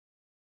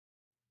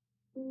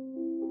Hi,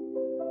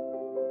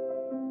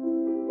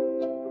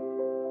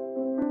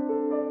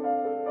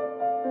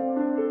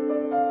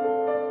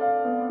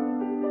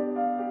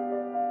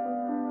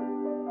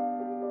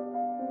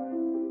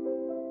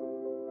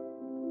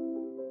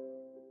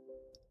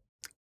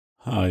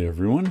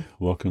 everyone.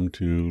 Welcome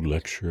to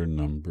lecture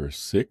number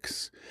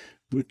 6,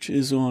 which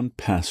is on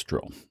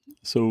pastoral.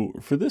 So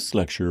for this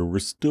lecture, we're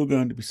still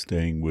going to be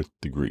staying with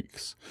the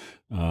Greeks.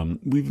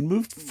 We've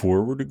moved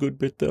forward a good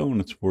bit, though,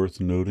 and it's worth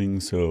noting.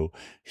 So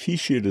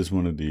Hesiod is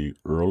one of the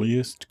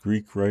earliest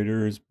Greek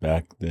writers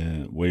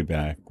way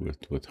back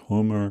with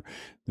Homer.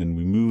 Then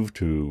we moved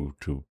to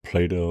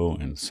Plato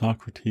and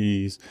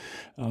Socrates.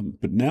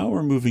 But now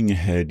we're moving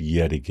ahead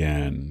yet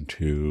again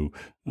to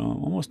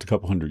almost a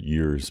couple hundred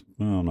years,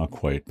 well, not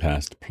quite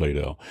past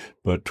Plato,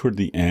 but toward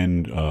the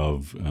end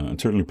of, and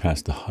certainly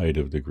past the height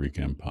of the Greek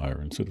Empire,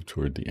 and sort of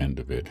toward the end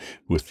of it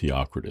with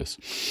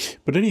Theocritus.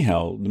 But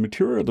anyhow, the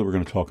material that we're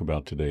going to talk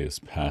about today is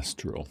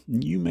pastoral.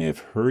 You may have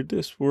heard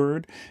this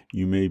word.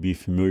 You may be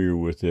familiar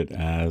with it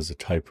as a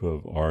type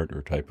of art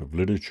or type of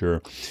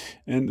literature.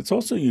 And it's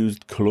also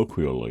used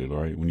colloquially,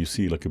 right? When you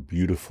see like a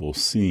beautiful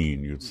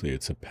scene, you'd say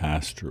it's a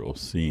pastoral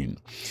scene.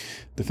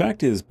 The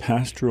fact is,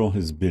 pastoral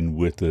has been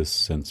with us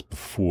since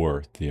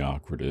before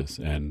Theocritus,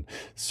 and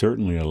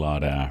certainly a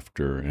lot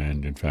after.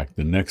 And in fact,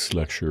 the next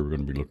lecture, we're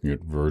going to be looking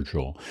at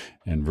Virgil.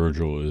 And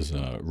Virgil is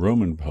a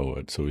Roman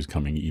poet, so he's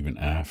coming even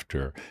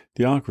after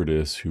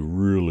Theocritus, who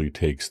really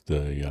takes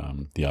the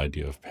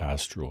idea of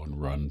pastoral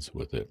and runs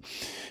with it.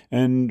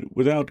 And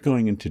without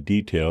going into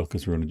detail,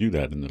 because we're going to do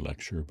that in the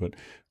lecture, but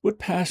what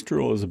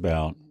pastoral is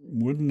about,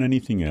 more than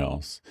anything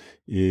else,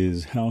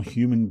 is how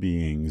human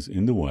beings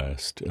in the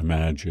West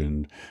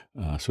imagined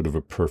sort of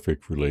a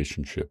perfect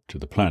relationship to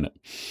the planet.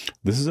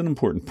 This is an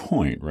important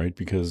point, right?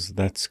 Because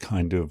that's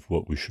kind of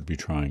what we should be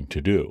trying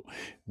to do.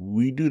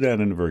 We do that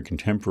in a very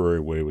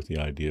contemporary way with the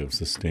idea of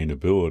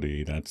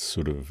sustainability. That's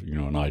sort of,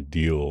 an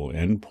ideal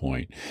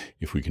endpoint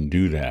if we can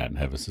do that and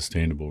have a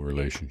sustainable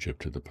relationship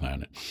to the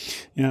planet.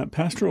 Yeah,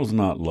 pastoral is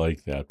not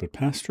like that, but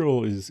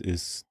pastoral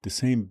is the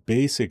same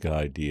basic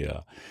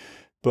idea,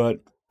 but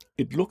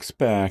it looks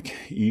back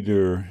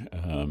either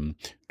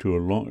to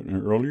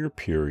an earlier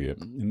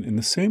period, in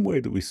the same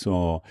way that we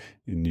saw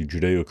in the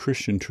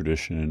Judeo-Christian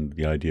tradition,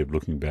 the idea of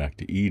looking back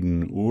to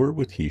Eden, or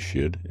with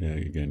Hesiod,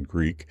 again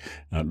Greek,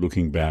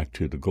 looking back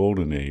to the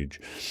Golden Age,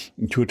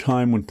 to a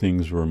time when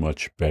things were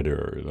much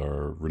better.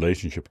 Our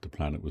relationship with the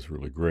planet was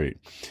really great.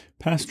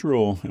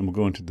 Pastoral, and we'll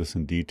go into this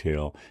in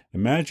detail,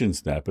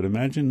 imagines that, but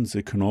imagines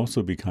it can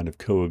also be kind of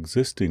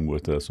coexisting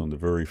with us on the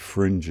very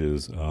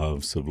fringes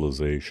of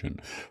civilization,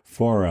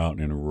 far out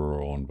in a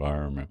rural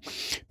environment.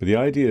 But the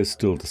idea is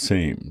still the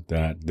same,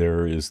 that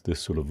there is this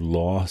sort of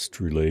lost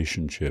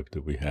relationship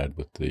that we had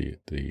with the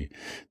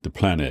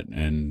planet.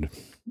 And,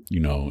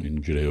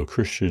 in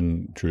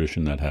Judeo-Christian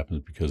tradition, that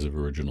happens because of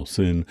original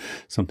sin,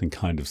 something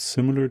kind of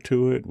similar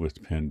to it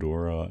with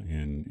Pandora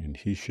in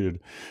Hesiod.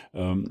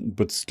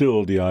 But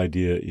still, the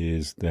idea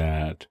is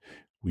that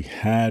we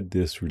had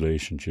this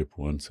relationship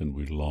once and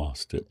we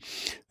lost it.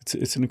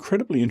 It's an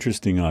incredibly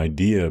interesting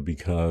idea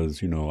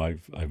because,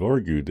 I've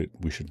argued that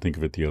we should think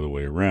of it the other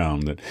way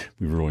around, that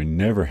we've really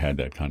never had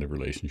that kind of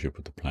relationship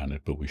with the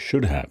planet, but we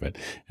should have it,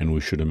 and we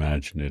should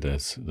imagine it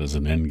as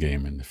an end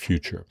game in the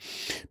future.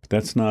 But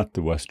that's not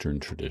the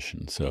Western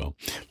tradition. So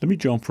let me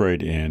jump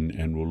right in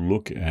and we'll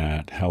look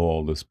at how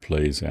all this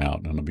plays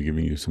out. And I'll be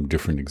giving you some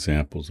different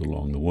examples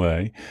along the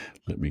way.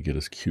 Let me get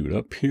us queued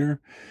up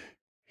here.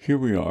 Here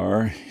we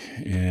are,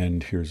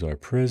 and here's our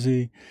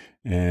Prezi,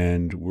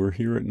 and we're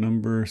here at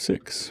number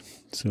 6.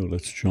 So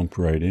let's jump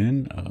right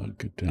in,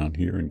 get down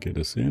here and get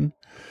us in.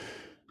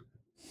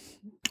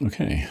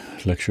 Okay,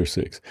 lecture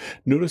 6.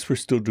 Notice we're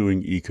still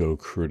doing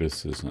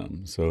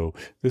eco-criticism. So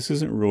this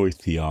isn't really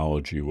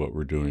theology, what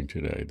we're doing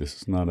today. This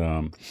is not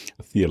a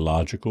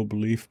theological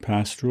belief,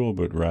 pastoral,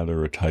 but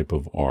rather a type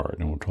of art.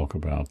 And we'll talk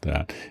about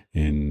that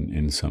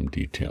in some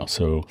detail.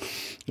 So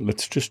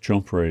let's just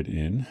jump right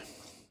in.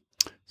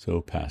 So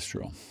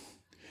pastoral.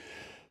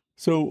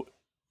 So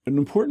an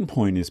important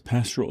point is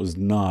pastoral is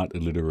not a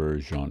literary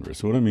genre.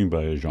 So what I mean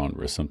by a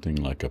genre is something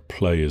like a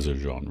play is a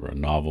genre, a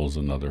novel is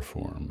another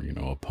form,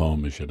 a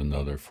poem is yet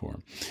another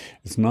form.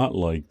 It's not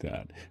like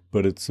that,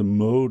 but it's a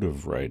mode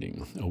of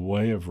writing, a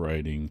way of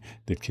writing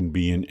that can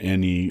be in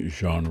any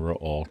genre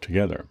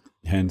altogether.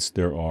 Hence,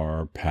 there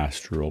are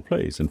pastoral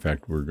plays. In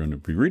fact, we're going to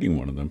be reading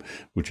one of them,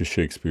 which is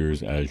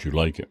Shakespeare's As You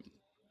Like It.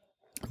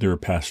 There are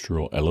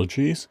pastoral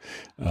elegies,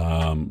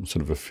 sort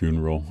of a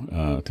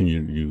funeral thing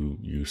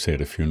you say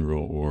at a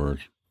funeral or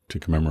to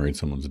commemorate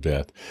someone's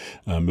death.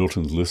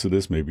 Milton's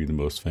Lycidas may be the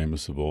most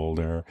famous of all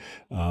there.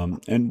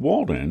 And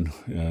Walden,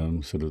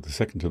 sort of the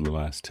second to the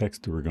last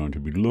text that we're going to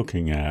be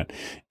looking at,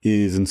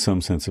 is in some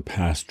sense a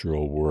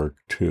pastoral work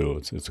too.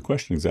 It's a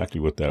question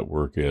exactly what that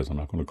work is. I'm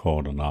not going to call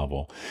it a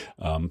novel,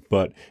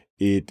 but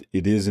it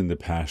is in the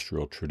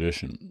pastoral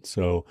tradition.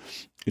 So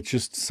it's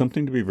just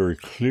something to be very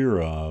clear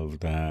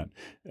of, that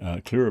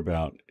clear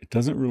about. It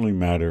doesn't really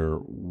matter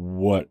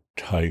what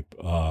type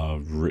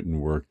of written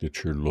work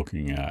that you're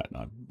looking at.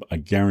 I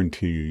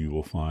guarantee you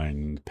will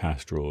find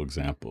pastoral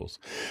examples.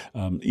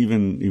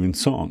 Even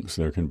songs,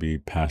 there can be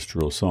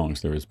pastoral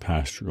songs. There is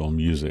pastoral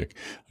music.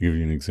 I'll give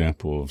you an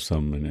example of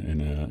some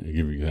I'll give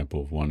you an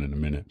example of one in a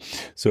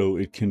minute. So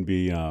it can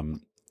be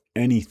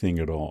anything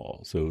at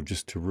all. So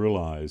just to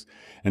realize,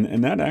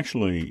 and that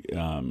actually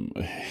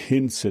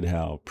hints at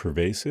how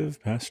pervasive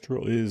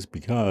pastoral is,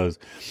 because,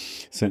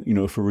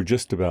 if it were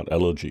just about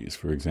elegies,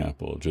 for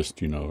example,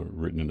 just,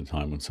 written in a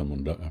time when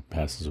someone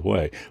passes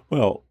away,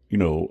 well,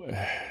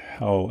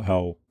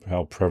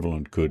 how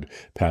prevalent could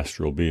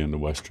pastoral be in the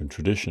Western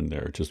tradition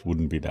there? It just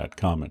wouldn't be that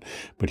common.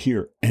 But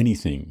here,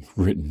 anything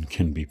written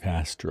can be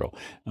pastoral.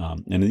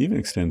 And it even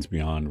extends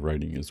beyond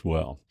writing as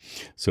well.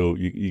 So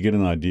you get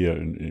an idea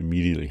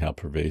immediately how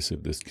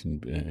pervasive this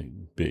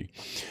can be.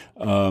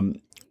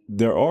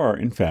 There are,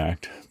 in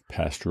fact,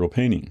 pastoral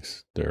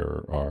paintings.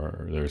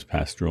 There's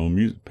pastoral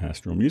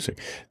music.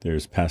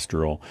 There's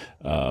pastoral,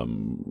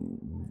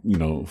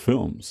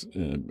 films.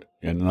 And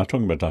I'm not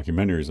talking about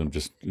documentaries. I'm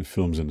just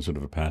films in sort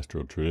of a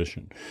pastoral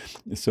tradition.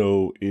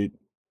 So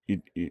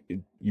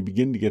you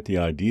begin to get the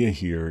idea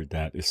here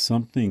that if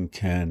something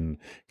can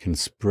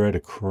spread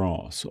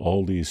across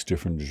all these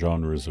different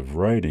genres of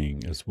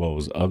writing, as well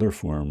as other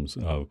forms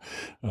of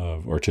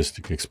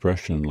artistic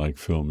expression like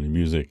film and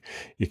music,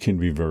 it can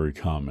be very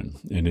common,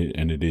 and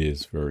it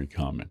is very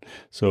common.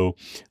 So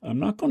I'm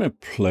not going to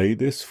play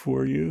this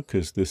for you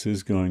because this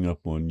is going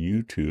up on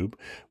YouTube.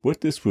 What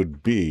this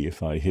would be,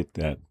 if I hit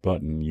that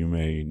button, you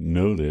may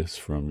know this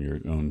from your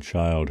own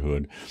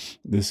childhood.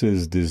 This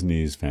is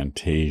Disney's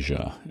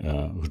Fantasia,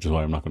 which is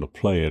why I'm not going to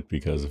play it,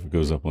 because if it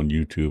goes up on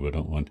YouTube, I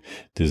don't want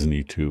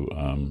Disney to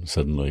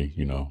suddenly,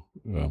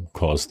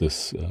 cause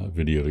this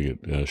video to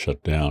get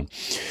shut down.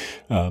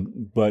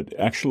 But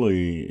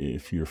actually,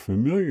 if you're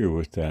familiar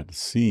with that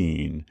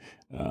scene,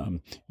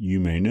 you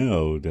may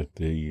know that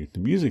the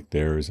music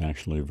there is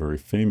actually a very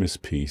famous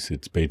piece.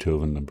 It's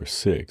Beethoven number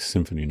 6,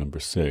 Symphony number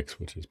 6,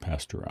 which is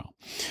Pastoral.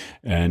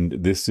 And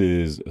this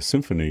is a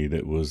symphony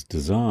that was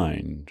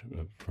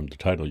designed, from the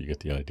title you get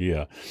the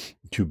idea,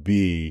 to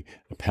be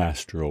a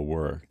pastoral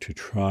work, to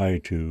try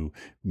to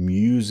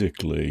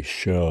musically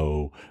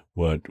show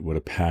what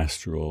a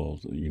pastoral,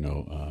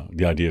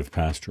 the idea of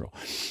pastoral.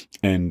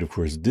 And of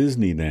course,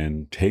 Disney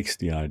then takes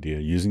the idea,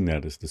 using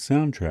that as the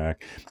soundtrack,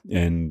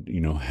 and,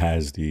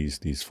 has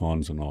these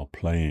fauns and all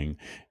playing.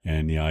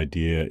 And the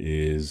idea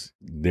is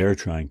they're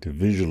trying to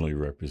visually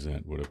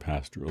represent what a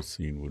pastoral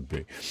scene would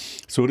be.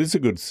 So it is a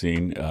good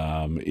scene.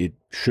 It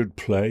should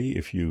play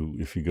if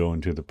you go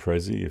into the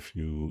Prezi, if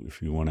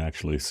you want to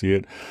actually see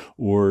it,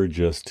 or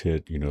just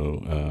hit,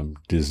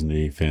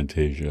 Disney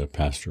Fantasia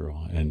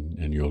Pastoral,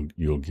 and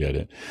you'll get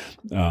it.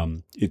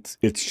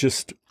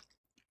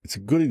 It's a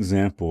good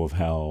example of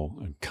how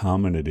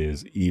common it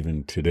is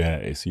even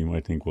today. So you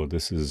might think, well,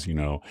 this is,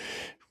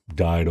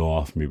 died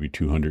off maybe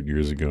 200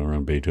 years ago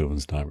around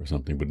Beethoven's time or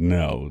something. But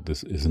no,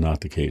 this is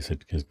not the case.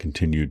 It has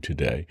continued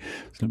today.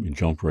 So let me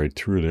jump right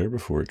through there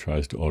before it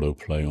tries to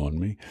autoplay on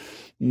me.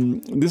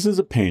 This is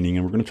a painting,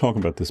 and we're going to talk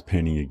about this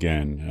painting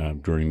again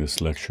during this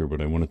lecture, but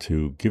I wanted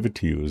to give it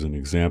to you as an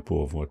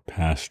example of what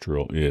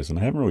pastoral is. And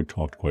I haven't really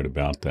talked quite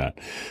about that.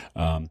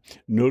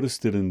 Notice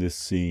that in this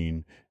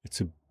scene, it's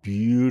a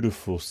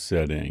beautiful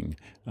setting.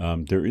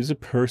 There is a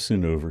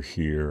person over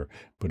here,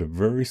 but a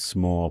very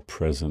small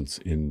presence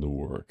in the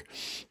work.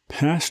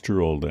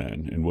 Pastoral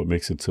then, and what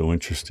makes it so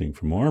interesting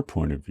from our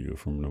point of view,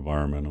 from an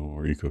environmental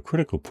or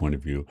eco-critical point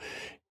of view,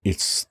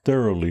 it's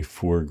thoroughly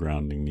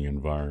foregrounding the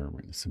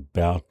environment. It's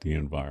about the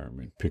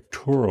environment.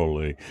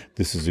 Pictorially,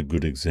 this is a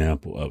good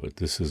example of it.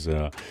 This is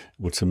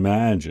what's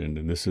imagined,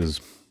 and this is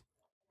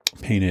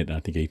painted, I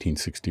think,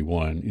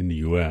 1861 in the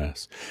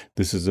U.S.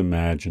 This is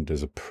imagined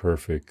as a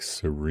perfect,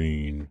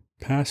 serene,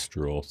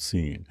 pastoral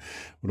scene.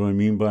 What do I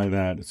mean by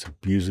that? It's a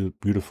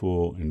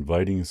beautiful,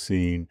 inviting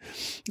scene.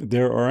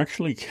 There are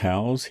actually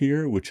cows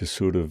here, which is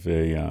sort of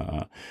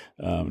an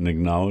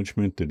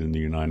acknowledgement that in the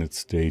United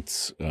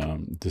States,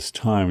 this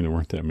time, there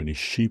weren't that many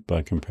sheep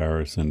by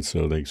comparison,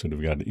 so they sort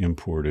of got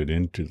imported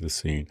into the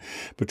scene.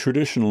 But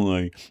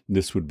traditionally,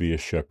 this would be a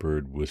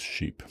shepherd with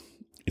sheep.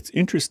 It's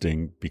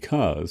interesting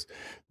because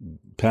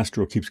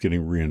pastoral keeps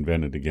getting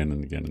reinvented again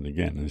and again and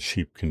again, and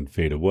sheep can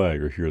fade away,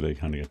 or here they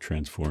kind of get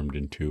transformed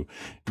into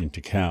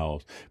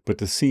cows. But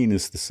the scene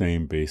is the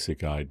same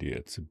basic idea.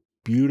 It's a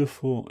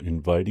beautiful,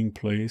 inviting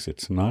place.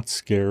 It's not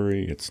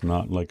scary. It's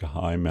not like a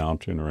high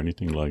mountain or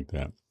anything like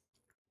that.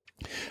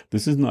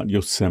 This is not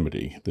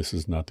Yosemite. This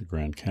is not the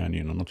Grand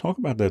Canyon. And I'll talk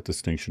about that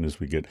distinction as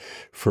we get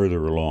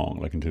further along,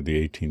 like into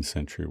the 18th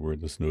century, where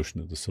this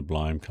notion of the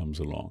sublime comes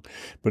along.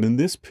 But in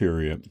this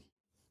period,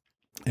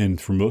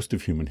 and for most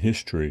of human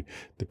history,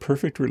 the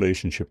perfect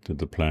relationship to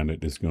the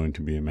planet is going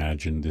to be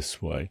imagined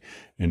this way: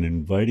 an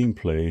inviting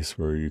place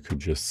where you could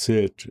just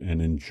sit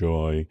and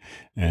enjoy.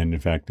 And in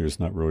fact, there's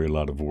not really a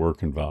lot of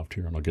work involved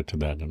here, and I'll get to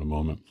that in a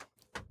moment.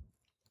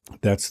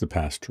 That's the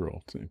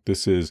pastoral thing.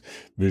 This is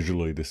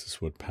visually, this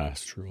is what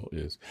pastoral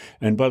is.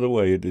 And by the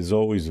way, it is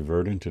always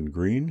verdant and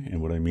green.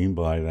 And what I mean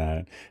by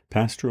that,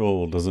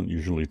 pastoral doesn't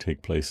usually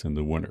take place in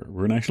the winter.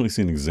 We're going to actually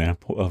see an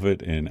example of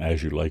it in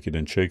As You Like It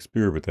in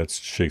Shakespeare, but that's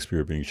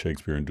Shakespeare being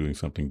Shakespeare and doing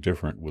something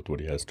different with what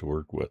he has to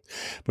work with.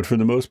 But for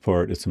the most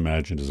part, it's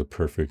imagined as a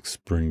perfect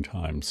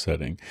springtime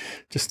setting.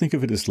 Just think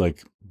of it as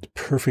like the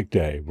perfect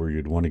day where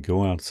you'd want to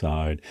go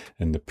outside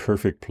and the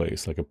perfect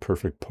place, like a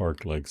perfect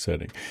park-like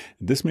setting.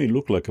 This may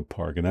look like a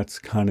park, and that's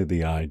kind of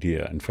the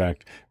idea. In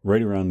fact,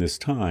 right around this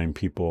time,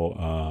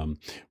 people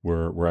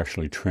were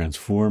actually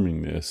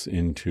transforming this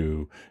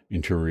into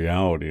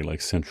reality. Like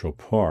Central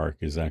Park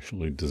is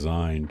actually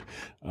designed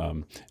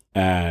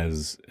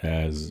as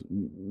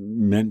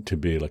meant to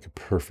be like a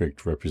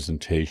perfect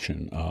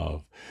representation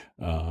of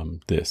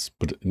this.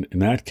 But in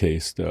that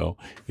case, though,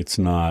 it's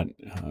not.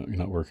 You're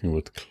not working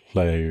with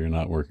clay. You're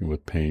not working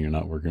with paint. You're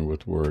not working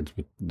with words.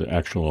 But the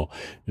actual,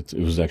 it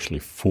was actually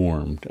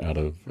formed out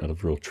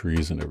of real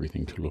trees and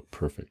everything to look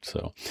perfect.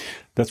 So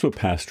that's what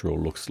pastoral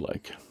looks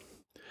like.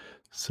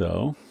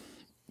 So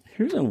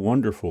here's a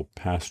wonderful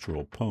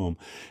pastoral poem,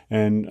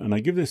 and I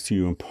give this to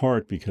you in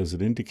part because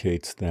it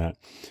indicates that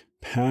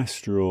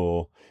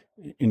pastoral,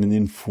 in an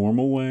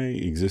informal way,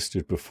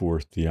 existed before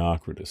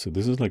Theocritus. So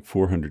this is like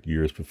 400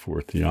 years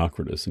before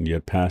Theocritus, and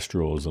yet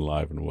pastoral is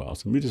alive and well.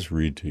 So let me just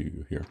read to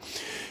you here.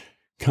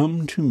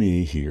 Come to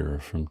me here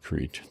from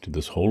Crete, to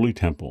this holy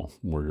temple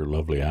where your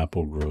lovely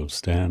apple grove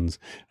stands,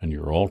 and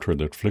your altar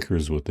that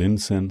flickers with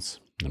incense.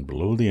 And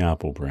below the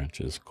apple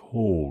branches,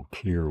 cold,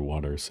 clear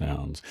water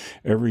sounds,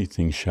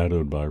 everything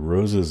shadowed by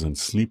roses and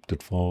sleep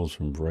that falls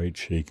from bright,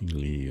 shaking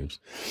leaves.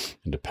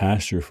 And a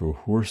pasture for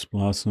horse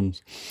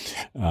blossoms,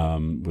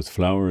 with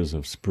flowers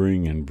of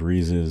spring and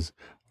breezes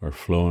are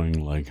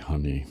flowing like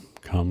honey.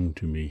 Come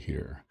to me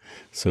here.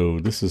 So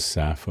this is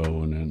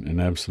Sappho, and an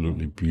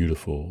absolutely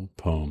beautiful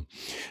poem.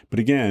 But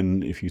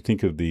again, if you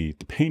think of the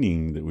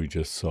painting that we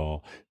just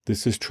saw,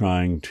 this is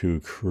trying to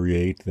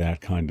create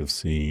that kind of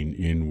scene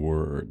in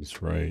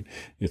words, right?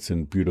 It's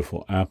in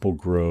beautiful apple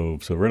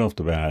grove. So right off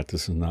the bat,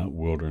 this is not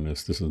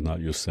wilderness. This is not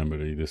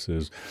Yosemite. This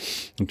is,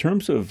 in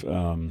terms of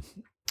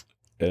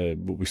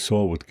what we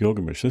saw with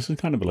Gilgamesh, this is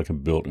kind of like a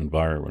built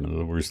environment. In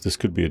other words, this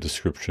could be a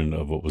description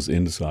of what was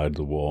inside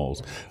the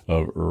walls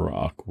of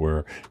Uruk,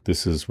 where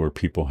this is where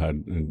people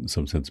had, in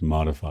some sense,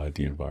 modified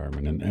the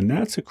environment. And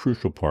that's a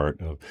crucial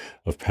part of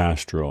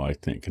pastoral, I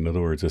think. In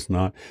other words, it's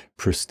not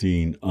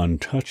pristine,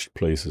 untouched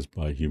places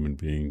by human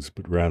beings,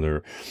 but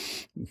rather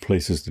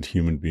places that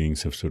human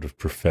beings have sort of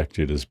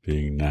perfected as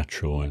being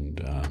natural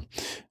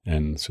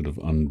and sort of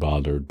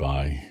unbothered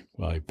by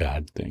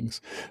bad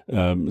things.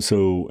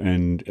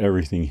 And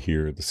everything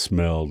here, the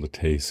smell, the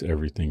taste,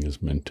 everything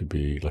is meant to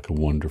be like a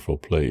wonderful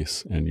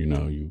place. And,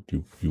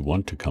 you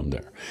want to come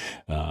there,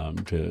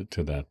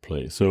 to that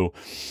place. So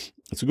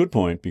it's a good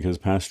point, because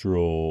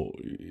pastoral,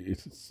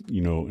 it's,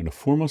 in a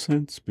formal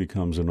sense,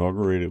 becomes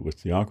inaugurated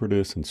with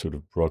Theocritus and sort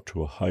of brought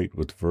to a height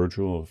with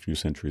Virgil a few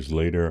centuries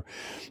later.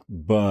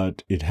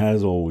 But it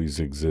has always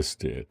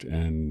existed,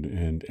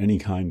 and any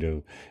kind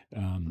of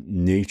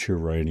nature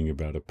writing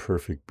about a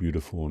perfect,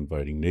 beautiful,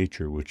 inviting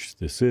nature, which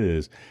this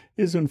is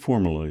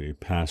informally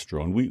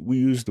pastoral. And we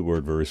use the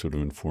word very sort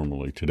of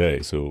informally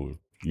today. So,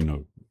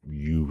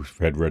 you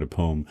had read a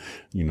poem,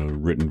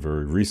 written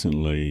very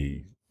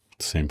recently,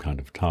 same kind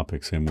of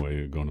topic, same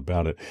way of going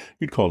about it,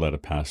 you'd call that a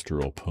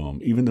pastoral poem,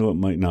 even though it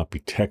might not be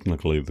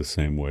technically the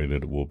same way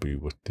that it will be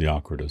with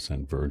Theocritus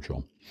and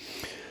Virgil.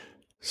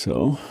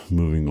 So,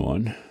 moving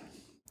on.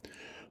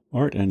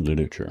 Art and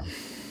literature.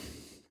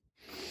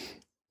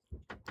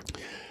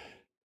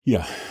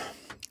 Yeah.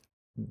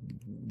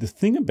 The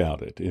thing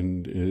about it,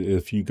 and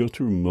if you go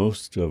through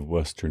most of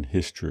Western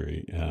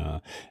history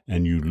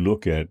and you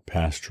look at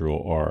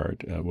pastoral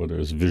art, whether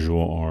it's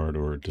visual art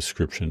or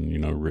description,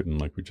 written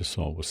like we just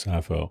saw with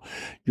Sappho,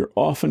 you're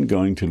often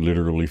going to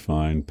literally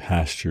find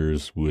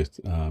pastures with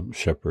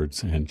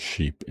shepherds and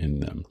sheep in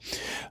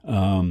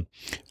them.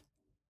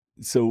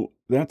 So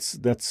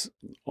that's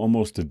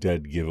almost a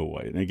dead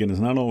giveaway. And again, it's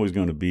not always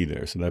going to be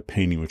there. So that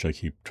painting, which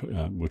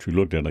which we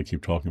looked at, I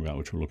keep talking about,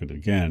 which we'll look at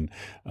again,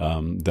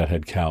 that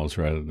had cows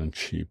rather than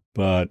sheep.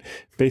 But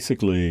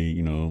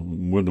basically,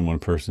 more than one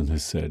person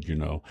has said,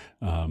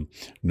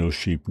 no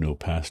sheep, no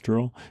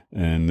pastoral,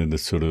 and then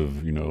it's sort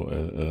of,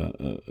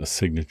 a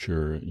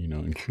signature,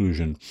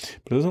 inclusion.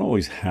 But it doesn't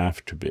always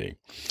have to be.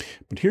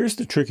 But here's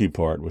the tricky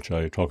part, which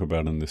I talk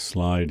about in this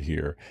slide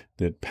here,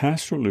 that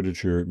pastoral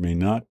literature may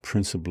not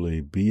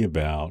principally be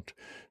about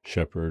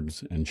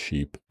shepherds and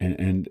sheep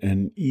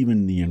and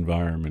even the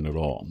environment at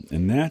all.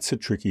 And that's a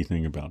tricky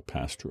thing about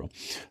pastoral.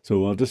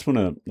 So I just want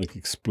to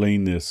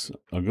explain this.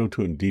 I'll go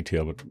to it in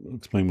detail, but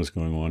explain what's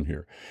going on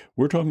here.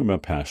 We're talking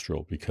about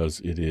pastoral because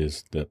it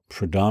is the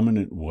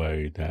predominant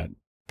way that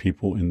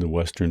people in the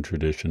Western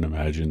tradition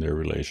imagine their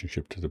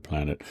relationship to the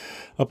planet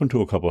up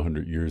until a couple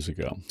hundred years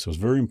ago. So it's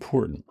very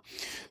important.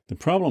 The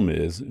problem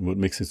is, and what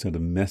makes it sort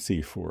of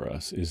messy for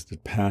us, is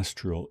that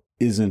pastoral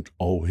isn't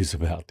always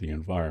about the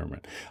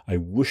environment. I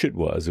wish it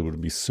was. It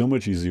would be so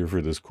much easier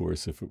for this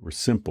course if it were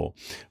simple,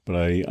 but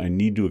I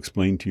need to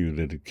explain to you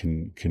that it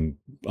can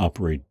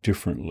operate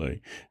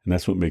differently, and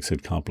that's what makes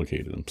it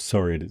complicated. I'm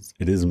sorry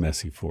it is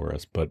messy for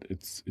us, but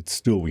it's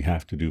still, we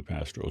have to do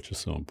pastoral. It's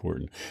just so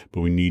important.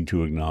 But we need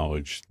to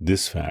acknowledge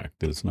this fact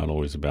that it's not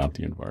always about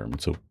the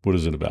environment. So what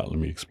is it about? Let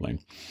me explain.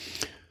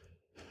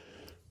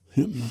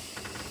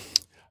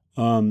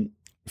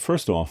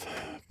 First off,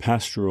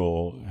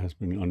 pastoral has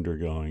been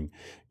undergoing,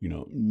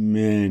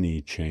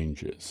 many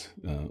changes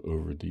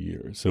over the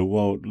years. So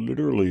while it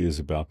literally is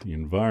about the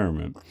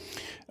environment,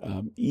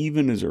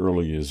 even as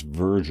early as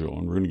Virgil,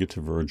 and we're going to get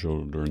to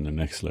Virgil during the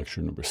next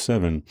lecture, number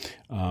 7,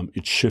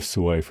 it shifts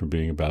away from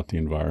being about the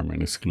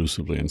environment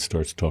exclusively and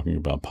starts talking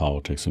about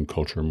politics and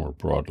culture more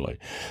broadly.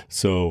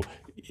 So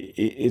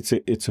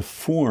it's a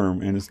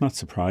form, and it's not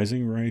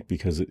surprising, right?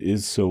 Because it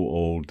is so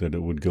old that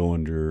it would go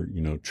under,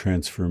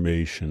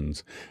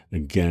 transformations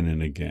again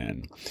and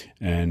again.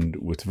 And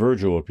with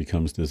Virgil, it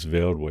becomes this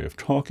veiled way of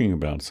talking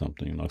about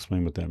something, and I'll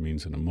explain what that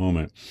means in a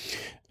moment.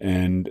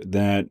 And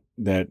that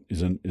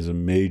is a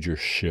major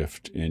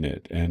shift in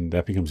it, and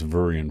that becomes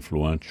very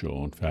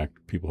influential. In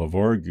fact, people have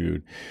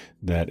argued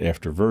that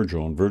after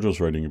Virgil, and Virgil's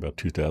writing about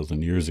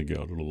 2,000 years ago,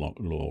 a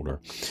little older,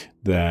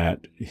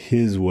 that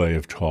his way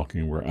of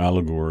talking, where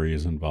allegory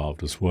is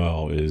involved as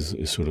well, is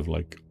sort of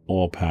like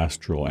all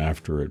pastoral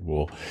after it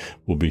will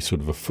be sort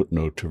of a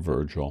footnote to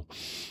Virgil.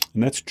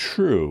 And that's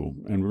true,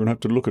 and we're going to have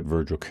to look at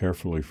Virgil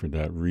carefully for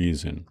that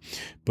reason.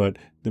 But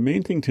the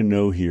main thing to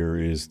know here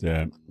is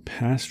that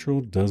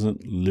pastoral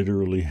doesn't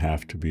literally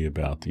have to be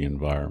about the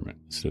environment.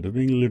 Instead of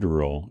being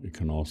literal, it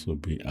can also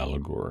be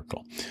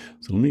allegorical.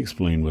 So let me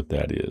explain what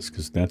that is,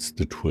 because that's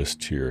the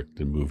twist here,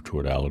 the move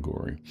toward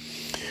allegory.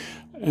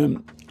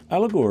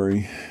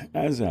 Allegory,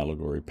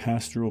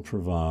 pastoral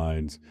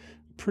provides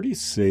pretty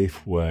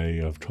safe way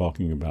of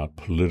talking about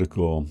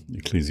political,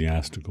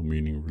 ecclesiastical,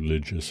 meaning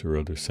religious or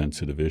other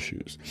sensitive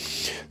issues.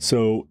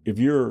 So if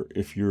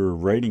you're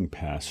writing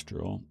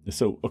pastoral,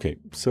 so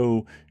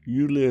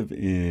you live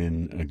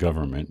in a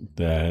government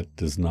that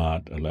does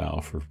not allow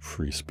for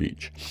free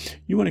speech.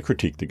 You want to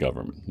critique the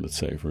government, let's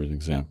say, for an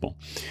example.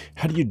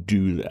 How do you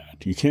do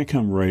that? You can't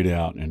come right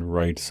out and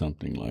write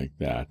something like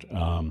that.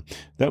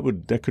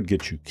 That could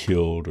get you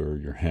killed or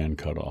your hand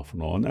cut off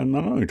and all. And I'm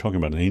not only talking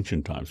about in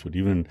ancient times, but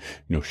even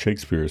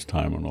Shakespeare's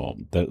time and all.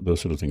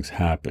 Those sort of things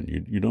happen.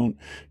 You don't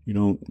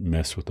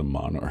mess with the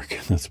monarch.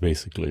 That's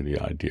basically the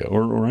idea,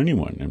 or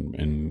anyone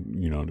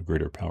in a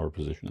greater power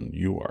position than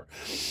you are.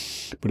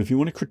 But if you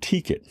want to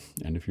critique it,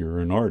 and if you're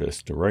an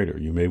artist, a writer,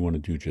 you may want to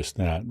do just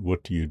that.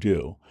 What do you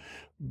do?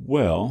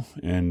 Well,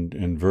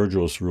 and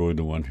Virgil's really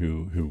the one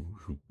who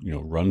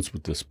runs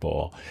with this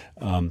ball.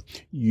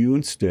 You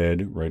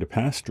instead write a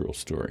pastoral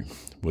story.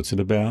 What's it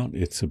about?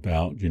 It's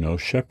about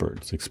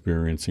shepherds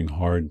experiencing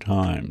hard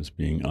times,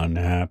 being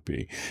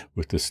unhappy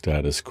with the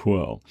status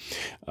quo.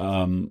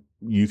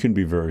 You can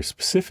be very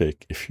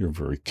specific if you're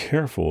very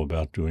careful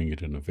about doing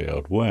it in a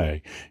veiled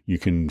way. You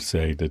can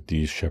say that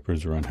these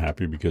shepherds are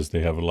unhappy because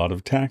they have a lot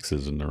of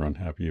taxes and they're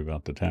unhappy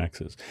about the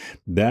taxes.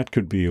 That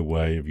could be a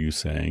way of you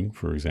saying,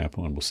 for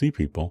example, and we'll see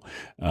people,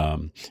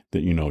 that,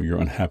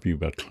 you're unhappy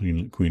about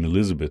Queen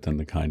Elizabeth and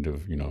the kind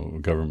of,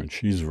 government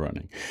she's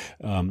running.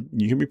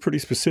 You can be pretty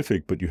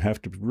specific, but you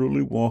have to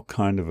really walk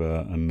kind of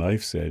a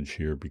knife's edge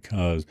here,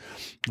 because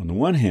on the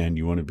one hand,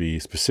 you want to be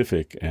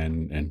specific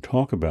and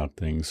talk about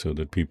things so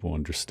that people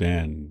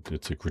understand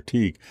it's a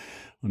critique.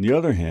 On the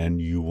other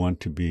hand, you want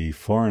to be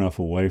far enough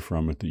away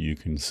from it that you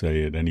can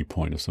say at any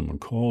point if someone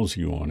calls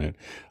you on it,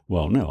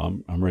 well,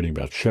 no, I'm writing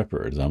about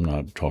shepherds. I'm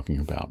not talking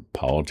about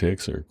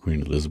politics or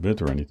Queen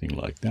Elizabeth or anything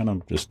like that.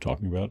 I'm just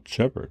talking about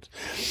shepherds.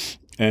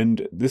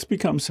 And this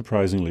becomes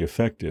surprisingly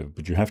effective,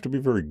 but you have to be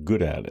very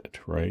good at it,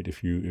 right?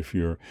 If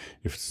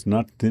it's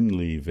not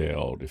thinly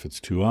veiled, if it's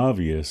too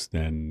obvious,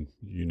 then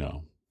you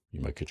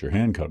might get your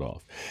hand cut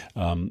off.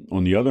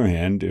 On the other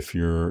hand, if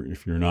you're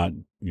not,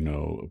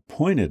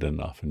 pointed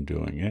enough in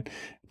doing it,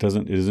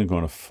 it isn't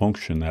going to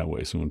function that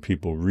way. So when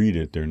people read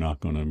it, they're not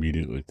going to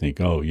immediately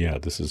think, oh yeah,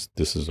 this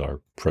is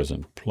our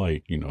present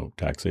plight,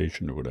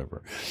 taxation or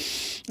whatever.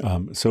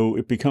 So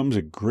it becomes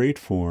a great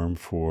form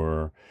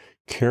for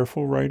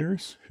careful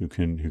writers who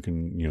can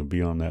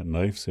be on that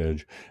knife's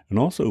edge, and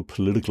also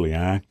politically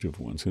active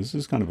ones. This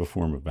is kind of a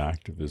form of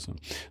activism,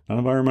 not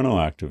environmental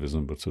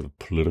activism, but sort of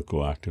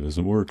political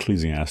activism, or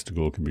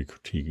ecclesiastical. Can be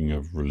critiquing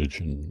of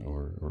religion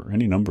or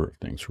any number of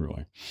things,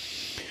 really.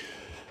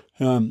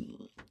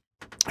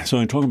 So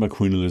I'm talking about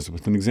Queen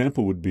Elizabeth. An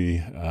example would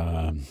be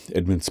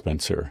Edmund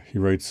Spenser. He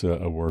writes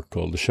a work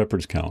called The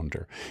Shepherd's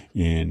Calendar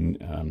in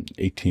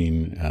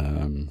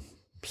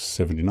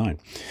 1879,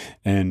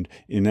 and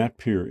in that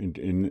period,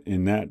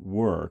 in that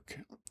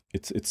work,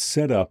 it's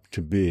set up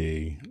to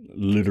be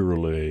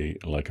literally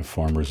like a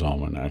farmer's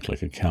almanac,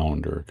 like a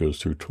calendar. It goes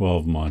through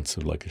 12 months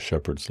of like a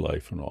shepherd's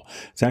life and all.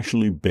 It's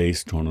actually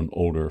based on an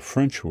older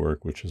French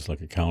work, which is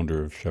like a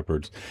calendar of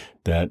shepherds,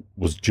 that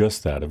was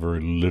just that, a very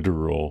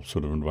literal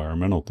sort of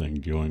environmental thing,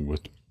 dealing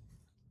with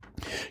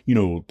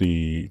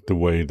the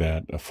way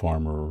that a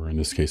farmer, or in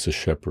this case a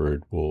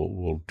shepherd,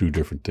 will do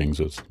different things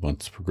as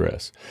months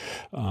progress.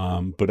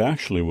 But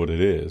actually what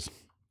it is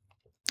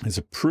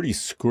a pretty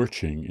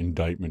scorching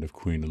indictment of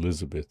Queen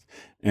Elizabeth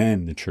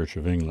and the Church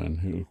of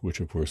England, which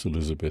of course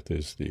Elizabeth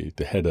is the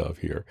head of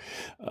here.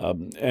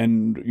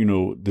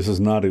 This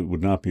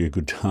would not be a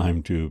good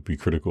time to be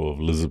critical of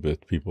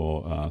Elizabeth.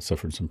 People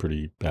suffered some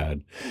pretty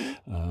bad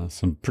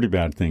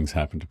things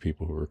happened to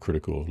people who were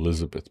critical of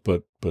Elizabeth.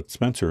 But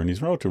Spencer, and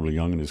he's relatively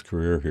young in his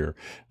career here,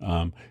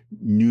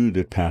 knew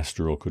that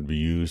pastoral could be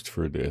used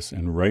for this,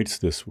 and writes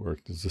this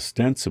work that's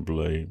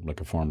ostensibly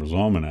like a farmer's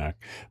almanac,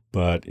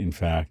 but in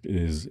fact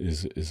is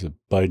a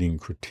biting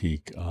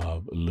critique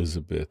of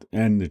Elizabeth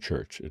and the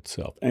church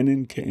itself, and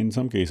in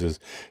some cases,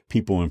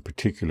 people in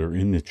particular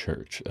in the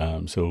church.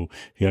 So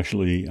he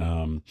actually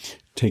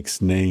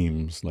takes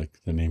names, like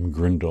the name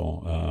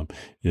Grindal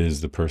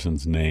is the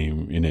person's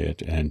name in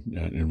it, and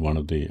in one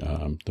of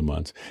the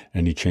months,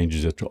 and he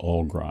changes it to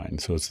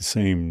Allgrind. So it's the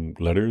same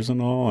letters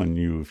and all, and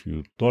if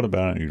you thought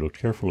about it and you looked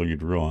carefully,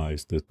 you'd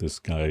realize that this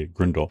guy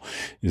Grindal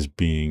is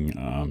being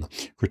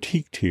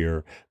critiqued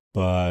here.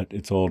 But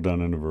it's all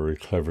done in a very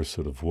clever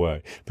sort of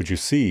way. But you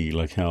see,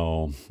 like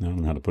how, I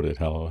don't know how to put it,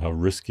 how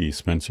risky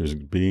Spencer's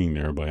being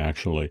there by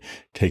actually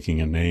taking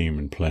a name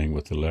and playing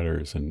with the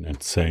letters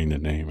and saying the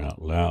name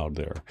out loud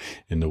there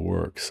in the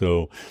work.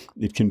 So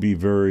it can be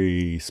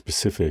very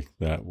specific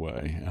that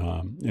way.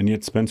 And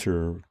yet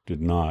Spencer did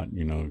not,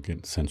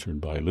 get censored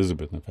by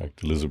Elizabeth. In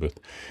fact, Elizabeth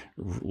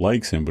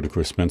likes him, but of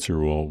course Spencer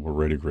will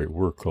write a great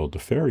work called The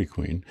Fairy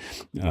Queen,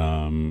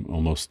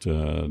 almost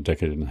a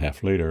decade and a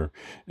half later.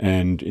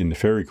 And in The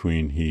Fairy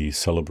Queen, he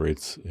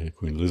celebrates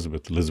Queen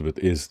Elizabeth. Elizabeth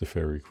is the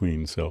Fairy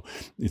Queen. So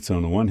it's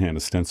on the one hand,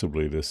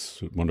 ostensibly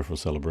this wonderful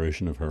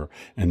celebration of her.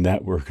 And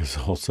that work is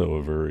also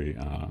a very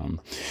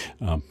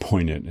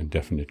poignant and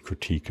definite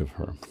critique of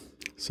her.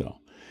 So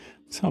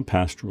that's how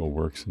pastoral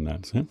works in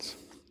that sense.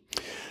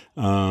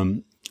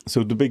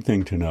 So the big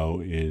thing to know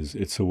is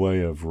it's a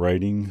way of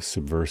writing,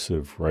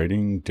 subversive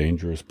writing,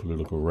 dangerous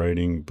political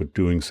writing, but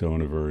doing so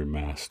in a very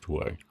masked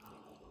way.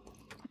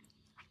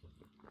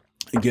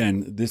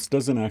 Again, this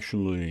doesn't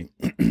actually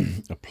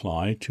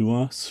apply to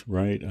us,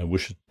 right? I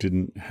wish it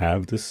didn't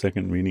have this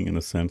second meaning in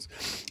a sense.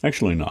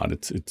 Actually not.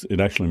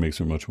 It actually makes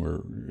for much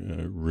more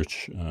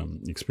rich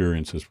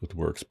experiences with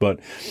works. But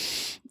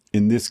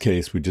in this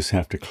case, we just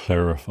have to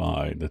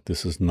clarify that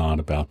this is not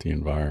about the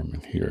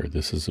environment here.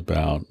 This is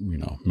about,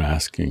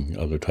 masking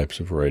other types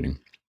of writing.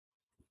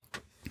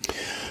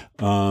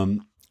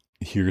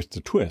 Here's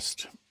the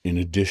twist. In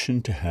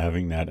addition to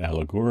having that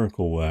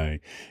allegorical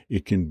way,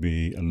 it can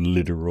be a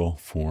literal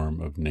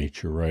form of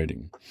nature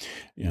writing.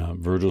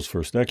 Virgil's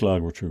first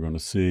eclogue, which we're going to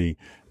see,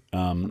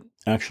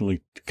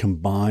 actually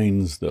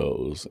combines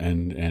those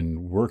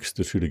and works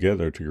the two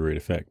together to great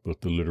effect,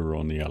 both the literal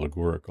and the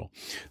allegorical.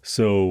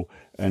 So,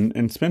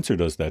 and Spencer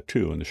does that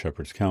too in the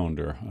Shepherd's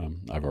Calendar,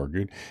 I've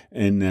argued,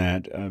 in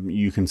that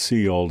you can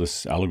see all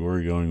this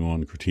allegory going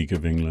on, critique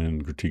of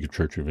England, critique of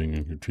Church of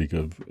England, critique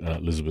of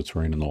Elizabeth's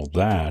reign and all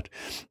that,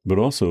 but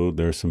also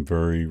there's some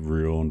very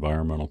real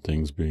environmental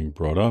things being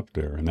brought up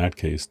there. In that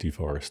case,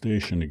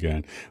 deforestation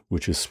again,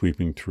 which is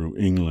sweeping through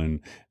England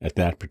at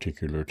that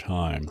particular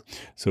time.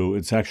 So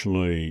it's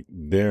actually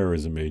there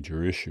is a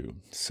major issue.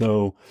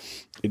 So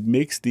it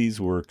makes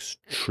these works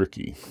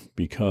tricky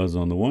because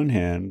on the one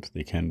hand,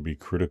 they can be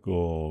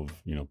critical of,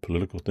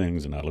 political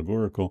things and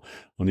allegorical.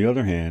 On the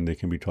other hand, they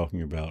can be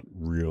talking about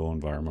real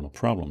environmental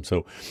problems.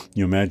 So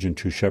you imagine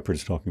two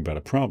shepherds talking about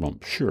a problem.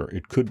 Sure,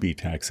 it could be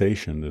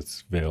taxation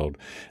that's veiled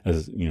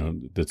as,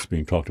 that's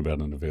being talked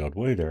about in a veiled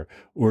way there.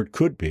 Or it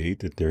could be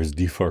that there's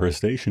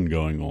deforestation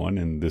going on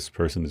and this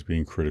person is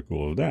being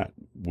critical of that,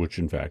 which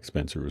in fact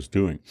Spencer is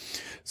doing.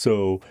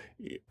 So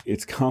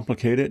it's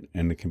complicated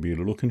and it can be a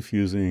little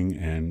confusing,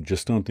 and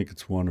just don't think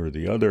it's one or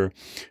the other,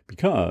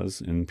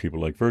 because in people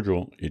like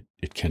Virgil,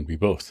 it can be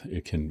both.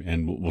 It can,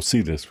 and we'll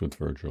see this with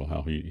Virgil,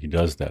 how he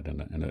does that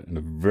in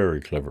a very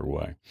clever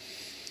way.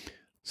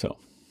 So,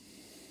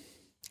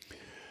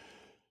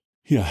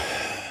 yeah.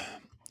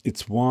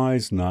 It's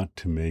wise not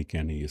to make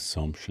any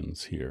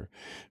assumptions here,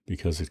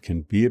 because it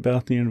can be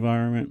about the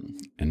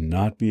environment and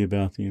not be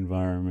about the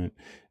environment,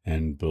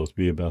 and both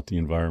be about the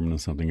environment and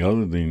something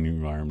other than the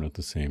environment at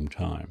the same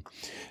time.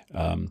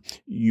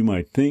 You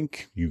might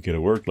think you get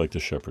a work like the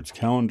Shepherd's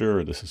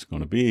Calendar, this is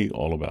going to be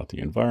all about the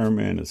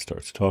environment. It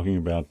starts talking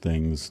about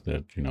things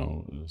that,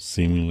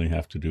 seemingly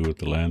have to do with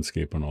the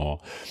landscape and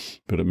all,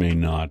 but it may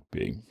not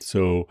be.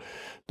 So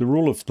the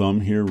rule of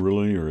thumb here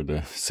really, or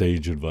the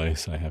sage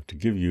advice I have to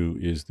give you,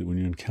 is that when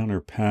you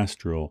encounter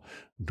pastoral,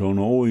 don't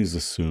always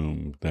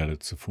assume that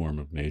it's a form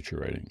of nature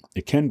writing.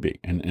 It can be,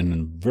 and in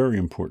a very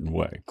important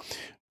way,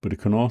 but it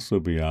can also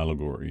be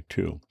allegory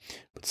too.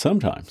 But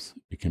sometimes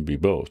it can be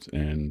both,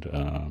 and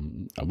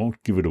I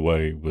won't give it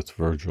away with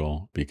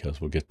Virgil because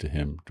we'll get to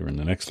him during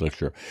the next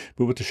lecture.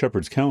 But with the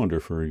Shepherd's Calendar,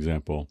 for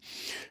example,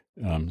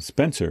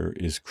 Spencer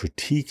is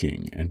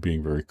critiquing and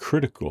being very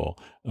critical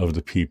of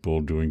the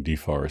people doing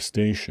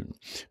deforestation.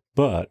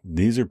 But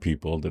these are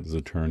people that, as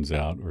it turns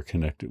out, are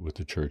connected with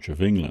the Church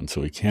of England.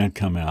 So he can't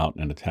come out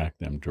and attack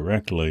them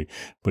directly,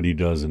 but he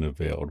does in a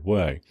veiled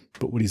way.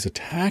 But what he's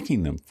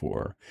attacking them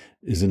for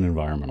is an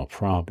environmental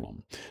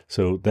problem.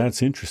 So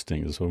that's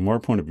interesting. So from our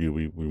point of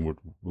view,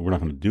 we're not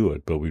going to do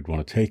it, but we'd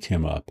want to take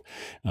him up.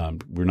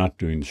 We're not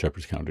doing the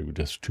Shepherd's Calendar. We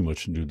just too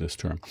much to do this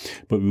term.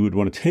 But we would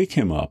want to take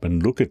him up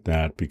and look at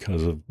that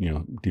because of,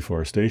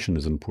 deforestation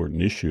is an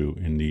important issue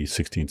in the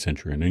 16th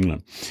century in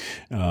England.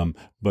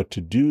 But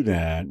to do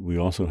that, we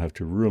also have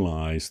to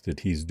realize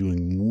that he's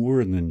doing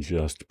more than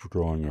just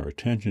drawing our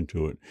attention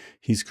to it.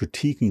 He's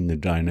critiquing the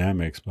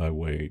dynamics by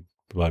way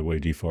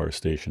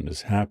deforestation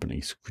is happening.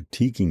 He's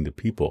critiquing the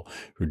people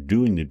who are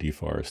doing the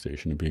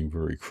deforestation and being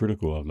very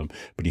critical of them,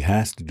 but he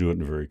has to do it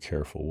in a very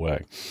careful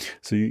way.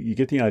 So you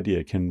get the idea.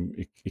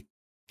 It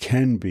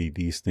can be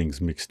these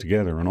things mixed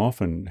together and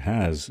often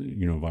has,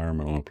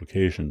 environmental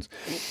implications,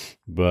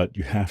 but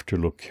you have to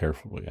look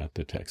carefully at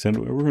the text. And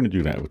we're going to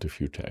do that with a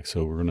few texts.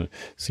 So we're going to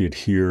see it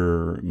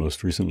here.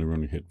 Most recently, we're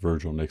going to hit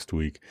Virgil next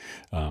week,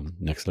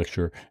 next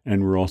lecture.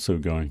 And we're also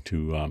going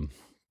to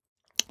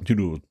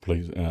do it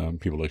with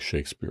people like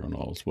Shakespeare and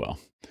all as well.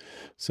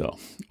 So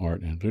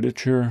art and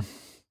literature.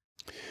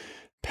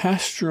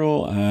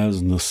 Pastoral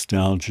as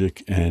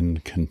nostalgic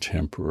and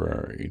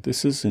contemporary.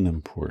 This is an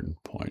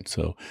important point.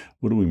 So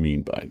what do we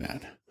mean by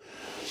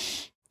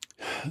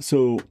that?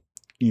 So,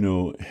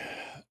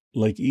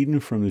 like Eden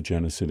from the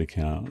Genesis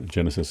account,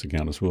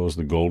 as well as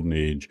the Golden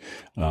Age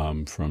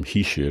from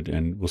Hesiod,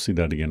 and we'll see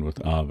that again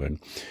with Ovid,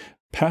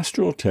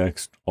 pastoral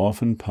text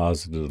often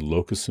posited a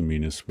locus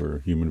amoenus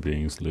where human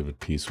beings live at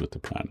peace with the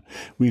planet.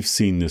 We've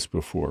seen this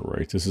before,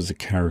 right? This is a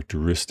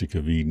characteristic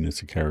of Eden.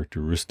 It's a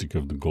characteristic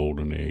of the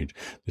Golden Age,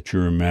 that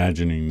you're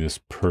imagining this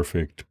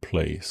perfect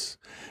place,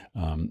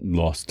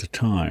 lost to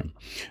time.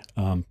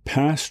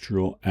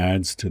 Pastoral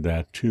adds to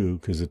that too,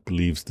 because it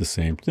believes the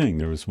same thing.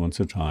 There was once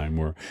a time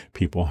where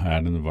people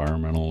had an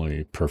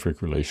environmentally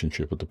perfect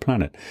relationship with the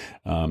planet.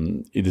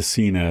 It is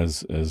seen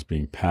as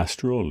being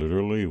pastoral,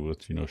 literally,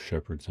 with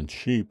shepherds and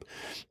sheep.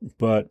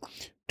 But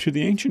to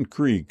the ancient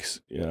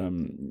Greeks,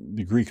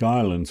 the Greek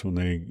islands, when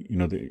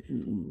they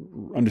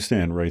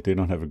understand, right, they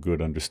don't have a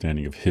good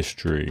understanding of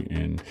history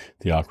in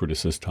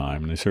Theocritus'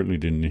 time, and they certainly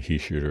didn't in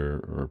Hesiod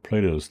or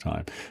Plato's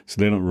time.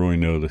 So they don't really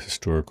know the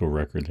historical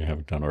record. They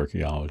haven't done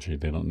archaeology.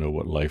 They don't know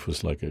what life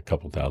was like a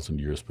couple thousand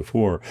years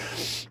before.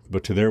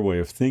 But to their way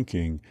of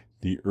thinking,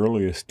 the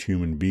earliest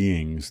human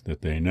beings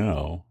that they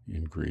know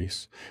in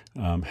Greece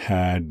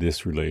had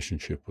this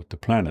relationship with the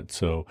planet.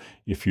 So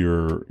if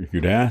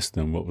you'd ask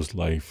them what was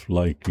life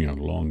like,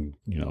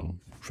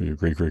 for your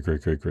great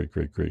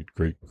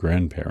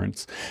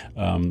grandparents,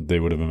 they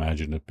would have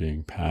imagined it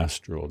being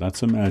pastoral.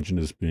 That's imagined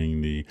as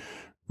being the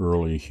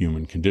early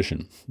human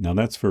condition. Now,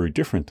 that's very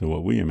different than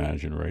what we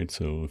imagine, right?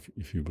 So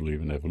if you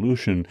believe in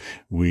evolution,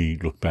 we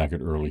look back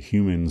at early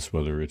humans,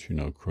 whether it's,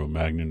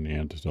 Cro-Magnon,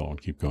 Neanderthal,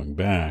 and keep going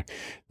back.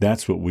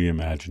 That's what we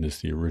imagine is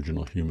the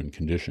original human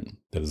condition.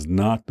 That is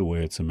not the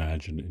way it's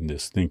imagined in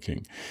this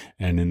thinking.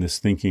 And in this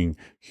thinking,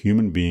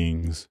 human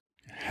beings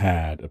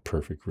had a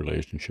perfect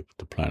relationship with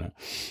the planet.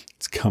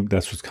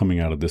 That's what's coming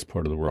out of this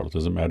part of the world. It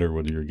doesn't matter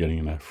whether you're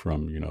getting that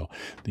from,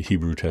 the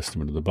Hebrew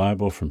Testament of the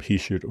Bible, from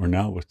Hesiod, or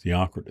now with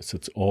Theocritus.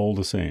 It's all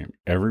the same.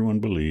 Everyone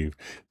believed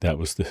that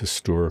was the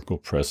historical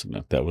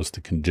precedent. That was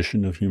the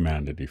condition of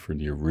humanity for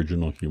the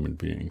original human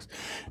beings.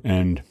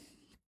 And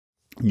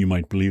you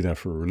might believe that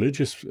for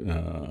religious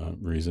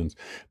reasons,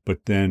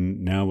 but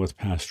then now with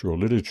pastoral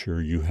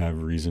literature, you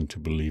have reason to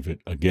believe it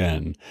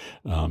again,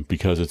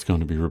 because it's going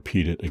to be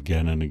repeated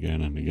again and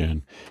again and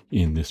again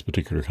in this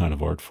particular kind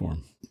of art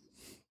form.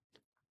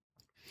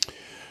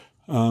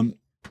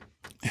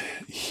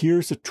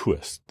 Here's a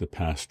twist the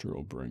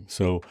pastoral brings.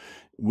 So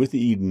with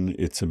Eden,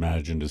 it's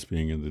imagined as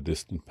being in the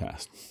distant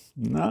past.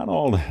 Not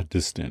all that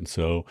distant.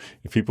 So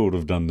if people would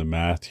have done the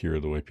math here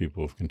the way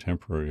people of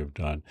contemporary have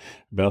done,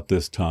 about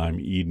this time,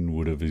 Eden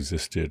would have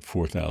existed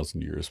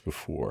 4,000 years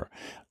before.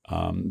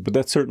 But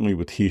that's certainly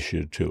with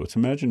Hesiod too. It's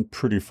imagined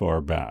pretty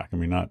far back. I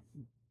mean, not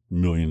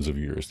millions of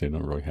years. They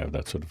don't really have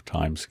that sort of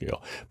time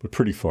scale, but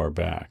pretty far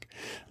back.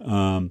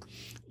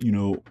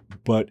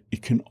 But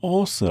it can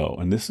also,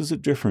 and this is a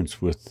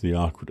difference with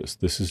Theocritus,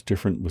 this is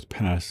different with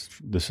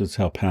this is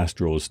how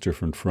pastoral is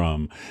different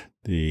from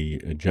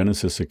the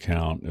Genesis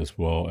account as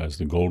well as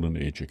the Golden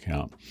Age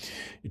account.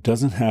 It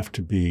doesn't have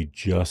to be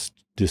just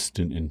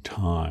distant in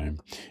time.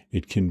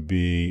 It can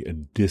be a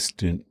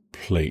distant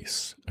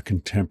place, a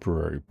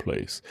contemporary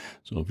place.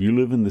 So if you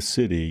live in the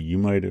city, you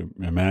might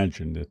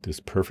imagine that this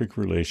perfect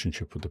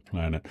relationship with the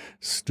planet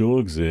still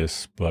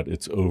exists, but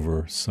it's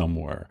over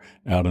somewhere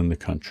out in the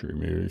country,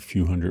 maybe a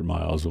few hundred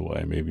miles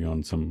away, maybe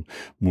on some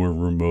more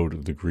remote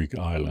of the Greek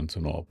islands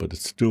and all, but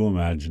it's still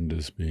imagined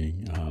as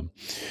being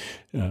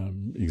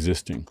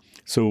existing.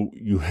 So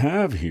you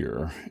have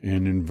here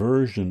an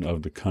inversion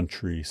of the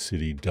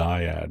country-city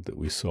dyad that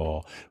we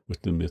saw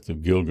with the myth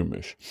of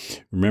Gilgamesh.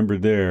 Remember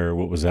there,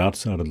 what was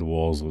outside of the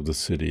walls of the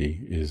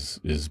city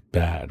is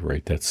bad,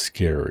 right? That's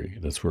scary.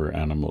 That's where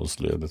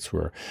animals live. That's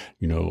where,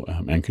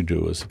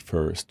 Enkidu is at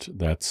first.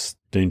 That's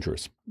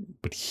dangerous.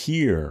 But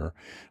here,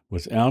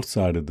 what's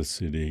outside of the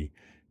city,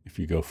 if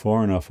you go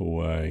far enough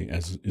away,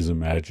 as is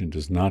imagined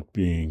as not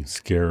being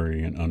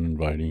scary and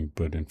uninviting,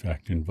 but in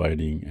fact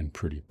inviting and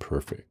pretty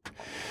perfect.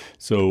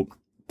 So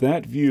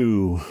that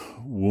view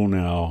will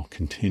now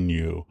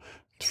continue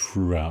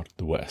throughout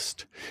the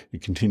West.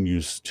 It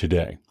continues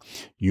today.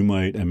 You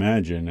might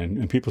imagine,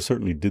 and people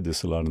certainly did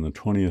this a lot in the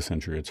 20th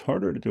century. It's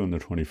harder to do in the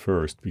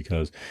 21st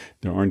because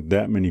there aren't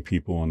that many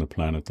people on the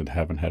planet that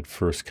haven't had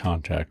first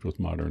contact with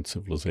modern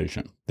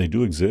civilization. They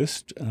do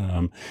exist,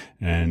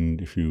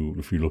 and if you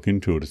look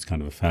into it, it's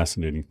kind of a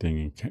fascinating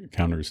thing,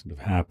 encounters that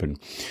have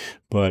happened.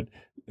 But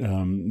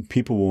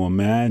people will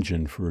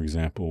imagine, for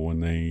example,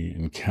 when they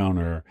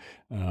encounter,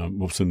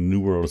 once the New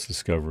World is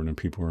discovered and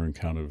people are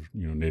encountered,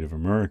 Native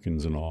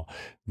Americans and all,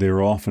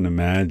 they're often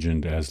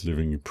imagined as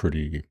living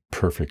pretty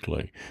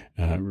perfectly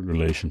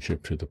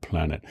relationship to the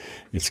planet.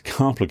 It's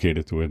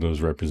complicated the way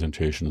those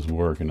representations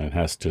work, and it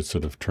has to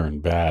sort of turn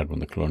bad when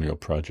the colonial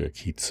project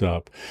heats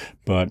up.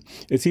 But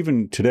it's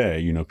even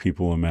today,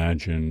 people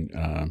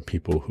imagine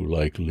people who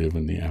live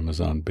in the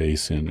Amazon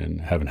basin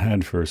and haven't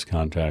had first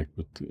contact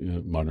with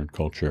modern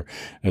culture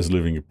as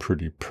living a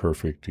pretty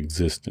perfect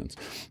existence.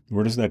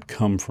 Where does that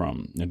come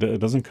from? It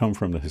doesn't come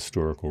from the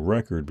historical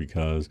record,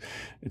 because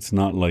it's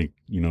not like,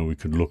 we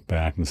could look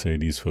back and say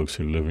these folks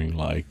are living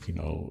like,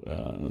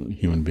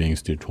 human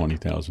beings did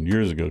 20,000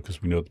 years ago,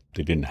 because we know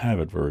they didn't have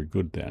it very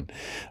good then.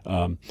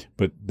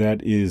 But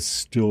that is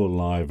still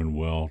alive and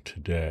well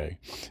today.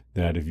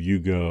 That if you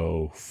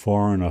go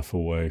far enough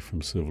away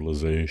from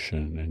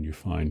civilization and you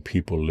find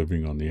people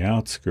living on the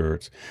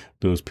outskirts,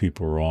 those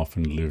people are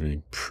often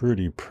living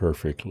pretty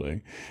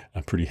perfectly,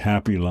 pretty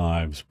happy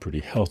lives, pretty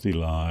healthy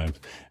lives,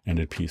 and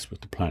at peace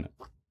with the planet.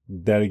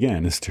 That,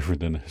 again, is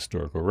different than the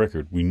historical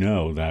record. We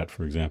know that,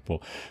 for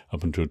example,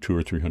 up until 200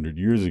 or 300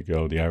 years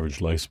ago, the average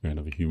lifespan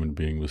of a human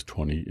being was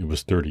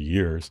 30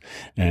 years.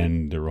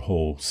 And there were a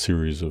whole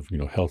series of,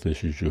 health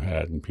issues you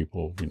had, and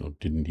people,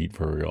 didn't eat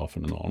very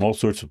often and all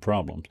sorts of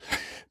problems.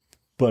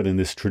 But in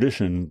this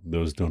tradition,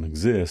 those don't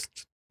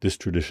exist. This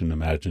tradition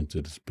imagines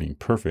it as being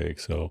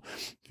perfect. So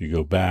if you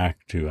go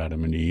back to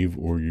Adam and Eve,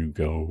 or you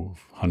go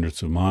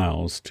hundreds of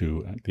miles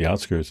to the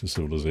outskirts of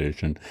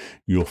civilization,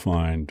 you'll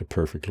find the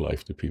perfect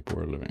life that people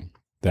are living.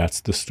 That's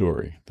the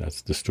story.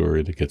 That's the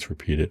story that gets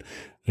repeated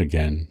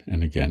again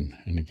and again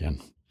and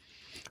again.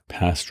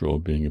 Pastoral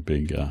being a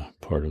big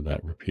part of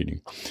that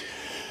repeating.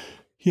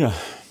 Yeah.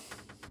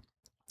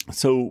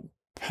 So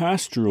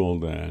pastoral,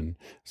 then,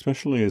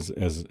 especially as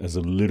a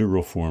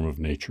literal form of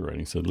nature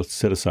writing. So let's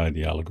set aside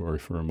the allegory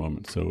for a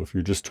moment. So if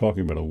you're just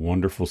talking about a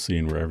wonderful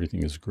scene where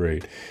everything is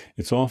great,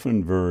 it's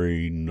often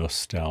very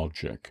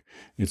nostalgic.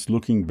 It's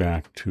looking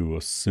back to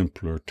a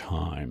simpler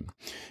time.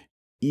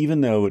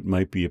 Even though it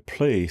might be a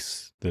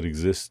place that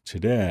exists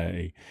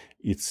today,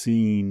 it's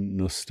seen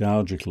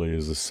nostalgically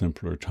as a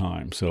simpler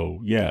time. So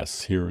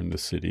yes, here in the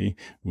city,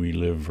 we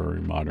live very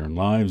modern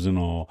lives and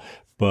all,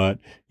 but,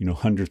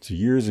 hundreds of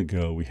years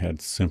ago, we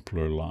had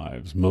simpler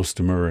lives. Most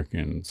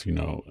Americans,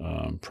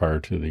 prior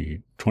to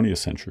the 20th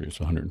century,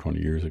 so 120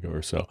 years ago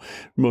or so,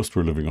 most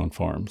were living on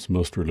farms.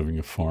 Most were living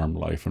a farm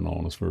life and all,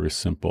 and it's very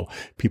simple.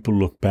 People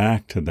look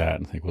back to that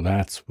and think, well,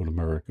 that's what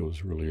America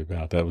was really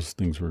about.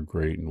 Things were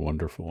great and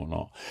wonderful and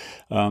all.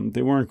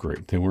 They weren't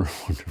great. They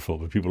weren't wonderful,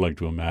 but people like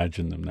to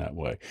imagine them that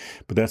way.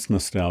 But that's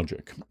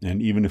nostalgic.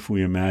 And even if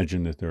we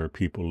imagine that there are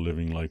people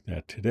living like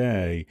that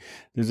today,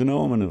 there's an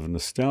element of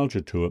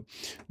nostalgia to it,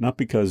 not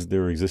because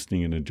they're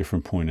existing in a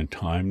different point in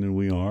time than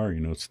we are.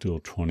 It's still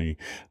 20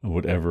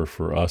 whatever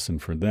for us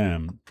and for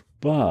them.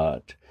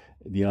 But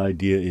the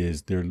idea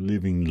is they're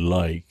living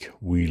like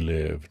we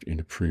lived in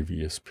a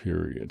previous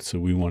period. So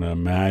we want to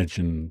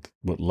imagine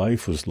what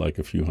life was like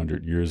a few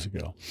hundred years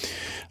ago.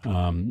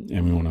 And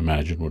we want to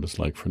imagine what it's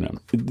like for them.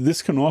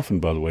 This can often,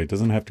 by the way, it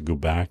doesn't have to go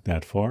back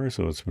that far.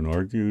 So it's been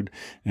argued,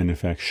 and in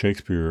fact,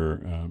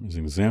 Shakespeare is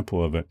an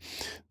example of it,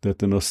 that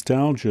the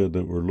nostalgia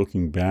that we're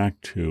looking back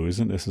to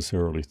isn't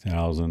necessarily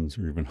thousands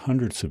or even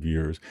hundreds of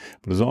years,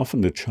 but is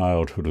often the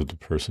childhood of the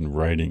person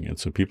writing it.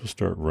 So people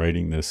start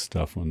writing this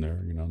stuff when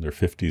they're, in their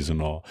 50s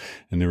and all,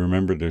 and they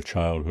remember their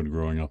childhood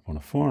growing up on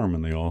a farm,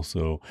 and they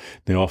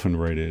often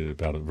write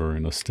about it very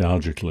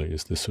nostalgically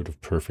as this sort of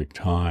perfect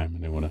time,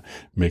 and they want to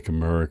make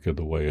America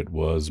the way it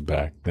was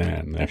back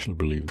then. They actually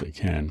believe they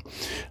can.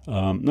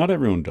 Not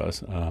everyone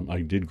does.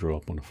 I did grow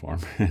up on a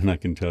farm, and I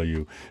can tell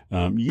you,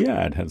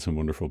 it had some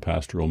wonderful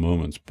pastoral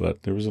moments,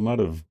 but there was a lot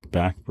of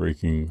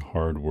backbreaking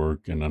hard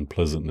work and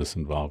unpleasantness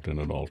involved in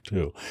it all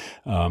too.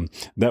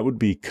 That would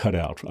be cut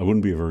out. I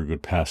wouldn't be a very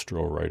good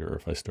pastoral writer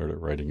if I started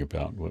writing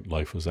about what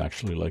life was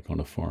actually like on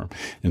a farm.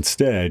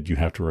 Instead, you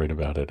have to write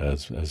about it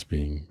as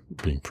being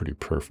pretty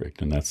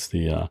perfect, and that's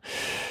the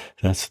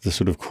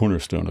sort of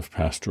cornerstone of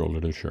pastoral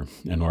literature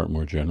and art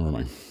more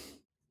generally.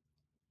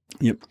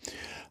 Yep.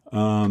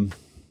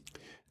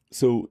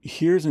 So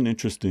here's an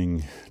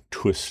interesting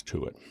twist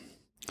to it.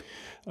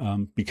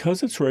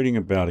 Because it's writing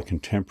about a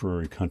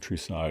contemporary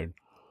countryside,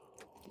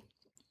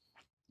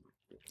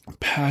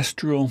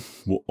 pastoral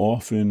will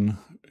often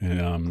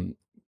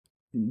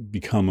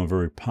become a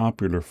very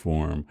popular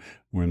form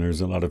when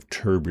there's a lot of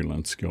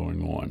turbulence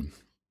going on.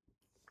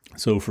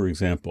 So, for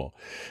example,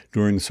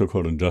 during the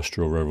so-called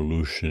Industrial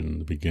Revolution,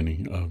 the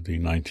beginning of the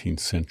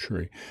 19th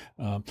century,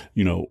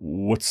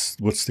 what's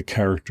the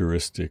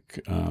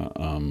characteristic of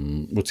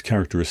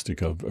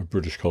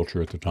British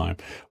culture at the time?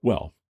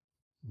 Well,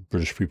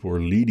 British people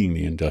were leading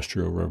the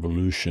Industrial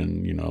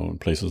Revolution, in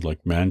places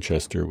like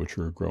Manchester, which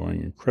were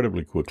growing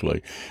incredibly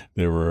quickly.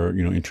 They were,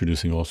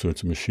 introducing all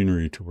sorts of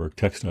machinery to work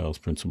textiles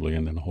principally,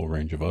 and then a whole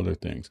range of other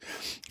things.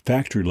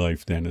 Factory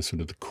life then is sort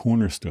of the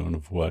cornerstone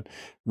of what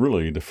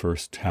really the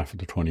first half of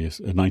the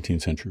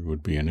 19th century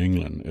would be in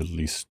England, at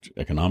least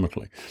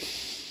economically.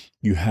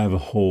 You have a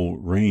whole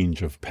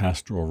range of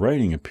pastoral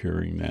writing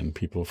appearing then,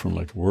 people from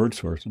like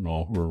Wordsworth and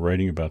all who are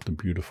writing about the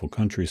beautiful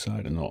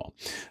countryside and all.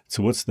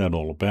 So what's that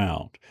all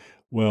about?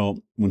 Well,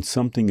 when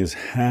something is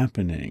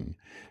happening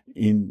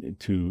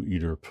to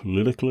either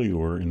politically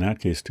or in that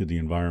case to the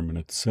environment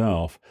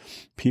itself,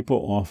 people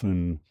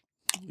often,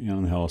 I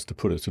don't know how else to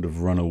put it, sort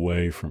of run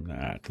away from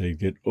that. They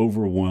get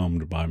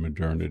overwhelmed by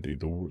modernity.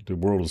 The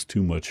world is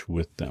too much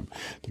with them.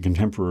 The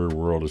contemporary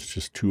world is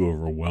just too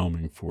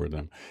overwhelming for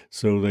them.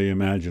 So they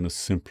imagine a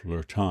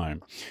simpler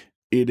time.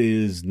 It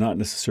is not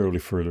necessarily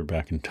further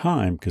back in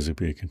time because it'd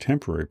be a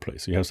contemporary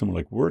place. So you have someone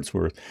like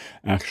Wordsworth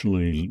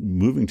actually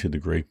moving to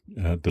the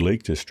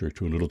Lake District,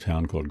 to a little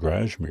town called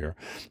Grashmere,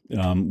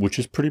 which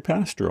is pretty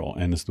pastoral,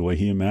 and it's the way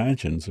he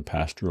imagines a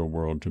pastoral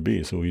world to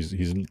be. So he's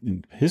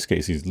in his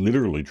case, he's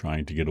literally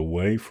trying to get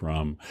away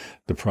from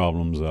the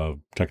problems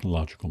of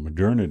technological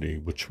modernity,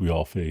 which we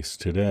all face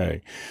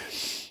today.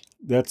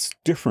 That's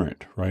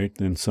different, right,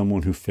 than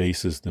someone who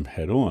faces them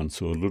head on.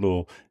 So a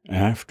little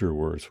after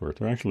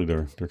Wordsworth, or actually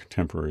they're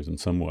contemporaries in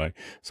some way,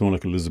 someone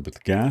like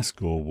Elizabeth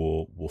Gaskell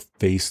will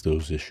face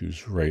those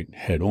issues right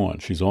head on.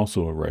 She's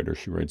also a writer.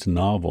 She writes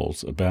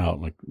novels about,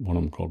 like one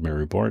of them called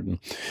Mary Barton,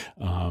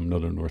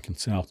 another North and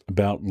South,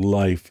 about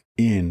life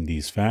in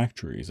these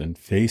factories and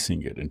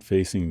facing it and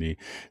facing the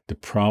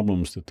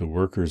problems that the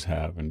workers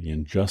have and the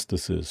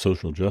injustices,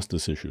 social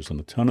justice issues, and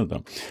a ton of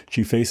them.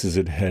 She faces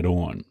it head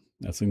on.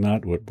 That's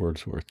not what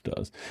Wordsworth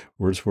does.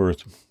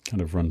 Wordsworth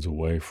kind of runs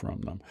away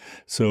from them.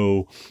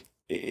 So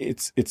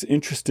it's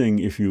interesting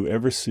if you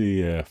ever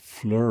see a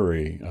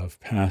flurry of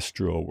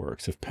pastoral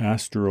works. If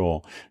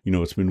pastoral,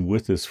 it's been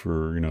with us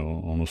for,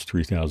 almost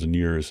 3,000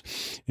 years,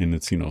 and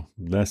it's,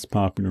 less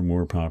popular,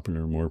 more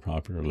popular, more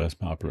popular, less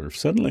popular.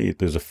 Suddenly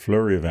there's a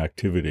flurry of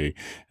activity,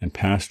 and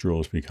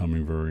pastoral is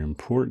becoming very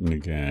important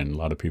again. A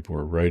lot of people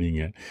are writing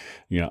it.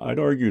 I'd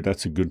argue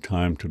that's a good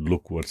time to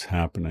look what's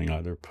happening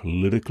either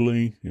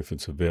politically, if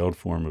it's a veiled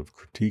form of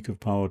critique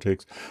of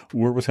politics,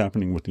 or what's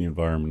happening with the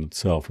environment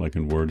itself, like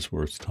in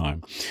Wordsworth's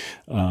time.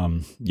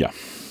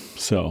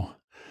 So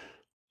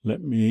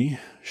let me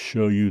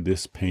show you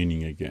this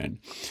painting again.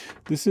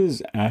 This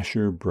is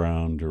Asher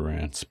Brown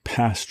Durant's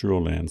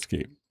Pastoral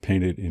Landscape,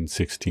 painted in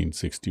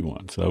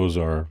 1661. So that was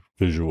our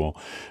visual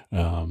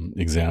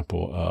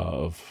example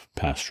of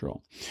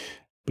pastoral.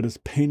 But it's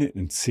painted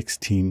in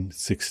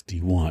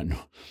 1661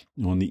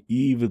 on the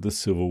eve of the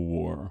Civil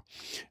War.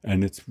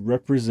 And it's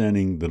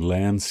representing the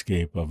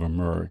landscape of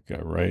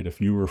America, right? If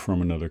you were from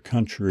another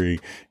country,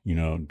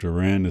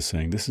 Durand is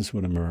saying, this is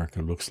what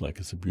America looks like.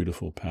 It's a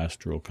beautiful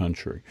pastoral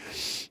country.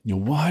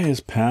 Why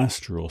is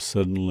pastoral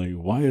suddenly,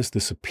 why is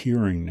this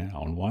appearing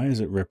now? And why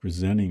is it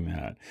representing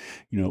that?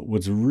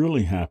 What's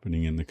really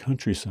happening in the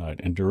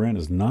countryside, and Durand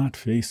is not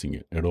facing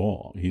it at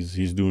all.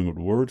 He's doing what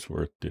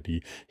Wordsworth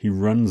did. He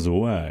runs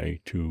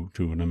away to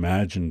an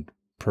imagined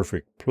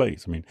perfect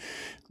place. I mean,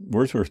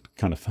 Wordsworth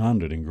kind of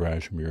found it in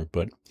Grashmere,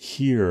 but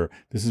here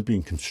this is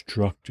being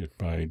constructed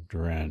by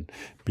Durand,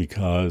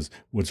 because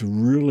what's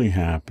really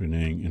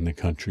happening in the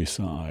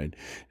countryside,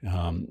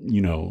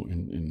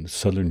 in the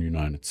southern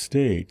United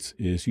States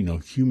is,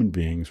 human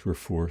beings were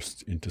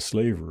forced into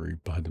slavery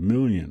by the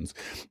millions.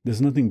 There's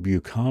nothing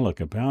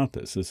bucolic about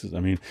this. This is,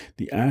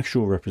 the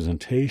actual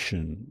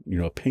representation,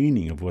 a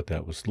painting of what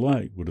that was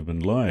like would have been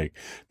like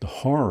the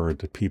horror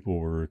that people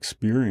were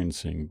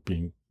experiencing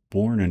being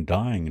born and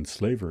dying in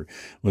slavery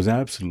was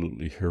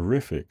absolutely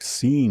horrific.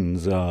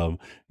 Scenes of,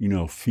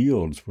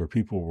 fields where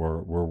people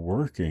were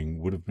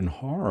working would have been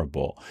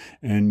horrible.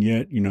 And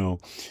yet,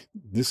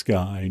 this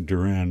guy,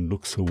 Durand,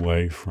 looks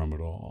away from it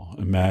all,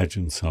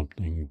 imagines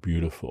something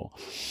beautiful.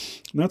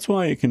 And that's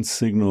why it can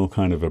signal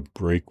kind of a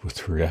break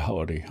with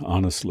reality,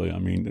 honestly.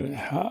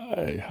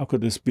 How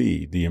could this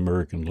be the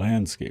American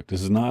landscape?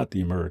 This is not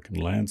the American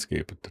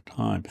landscape at the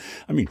time.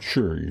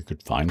 Sure, you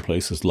could find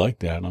places like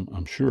that,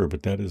 I'm sure,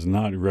 but that is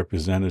not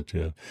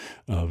representative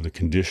of the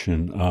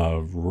condition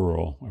of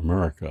rural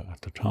America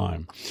at the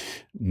time.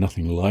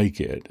 Nothing like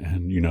it.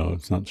 And,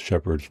 it's not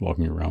shepherds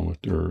walking around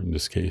with, or in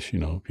this case,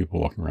 people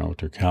walking around with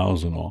their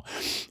cows and all.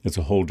 It's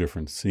a whole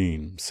different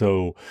scene.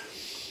 So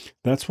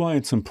That's why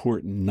it's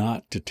important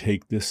not to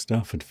take this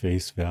stuff at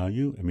face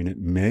value. I mean, it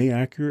may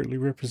accurately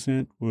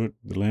represent what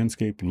the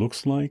landscape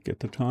looks like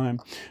at the time,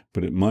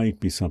 but it might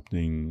be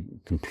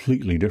something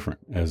completely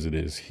different as it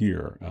is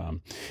here.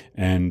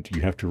 And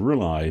you have to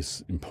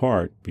realize, in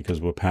part, because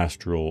of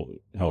pastoral,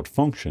 how it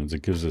functions,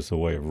 it gives us a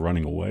way of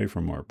running away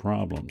from our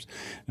problems.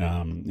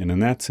 And in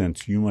that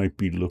sense, you might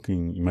be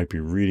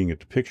reading a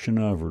depiction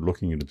of or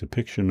looking at a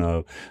depiction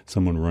of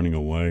someone running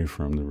away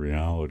from the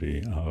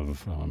reality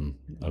of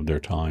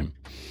their time.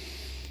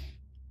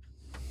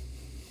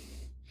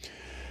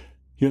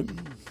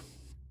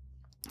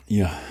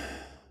 Yeah.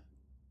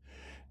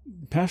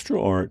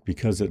 Pastoral art,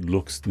 because it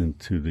looks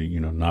into the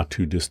not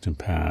too distant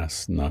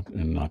past,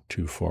 not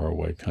too far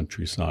away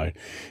countryside,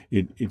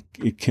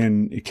 it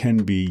can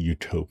be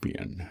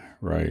utopian,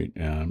 right?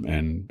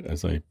 And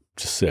as I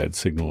just said,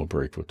 signal a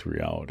break with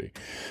reality.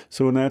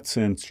 So in that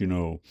sense,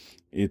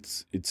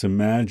 it's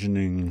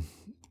imagining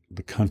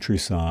the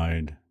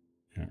countryside.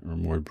 Or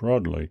more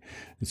broadly,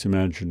 it's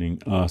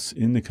imagining us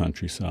in the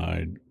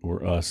countryside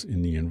or us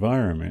in the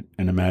environment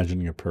and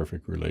imagining a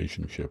perfect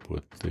relationship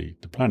with the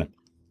planet.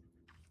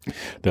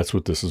 That's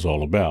what this is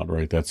all about,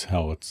 right? That's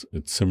how it's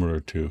similar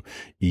to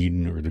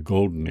Eden or the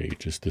Golden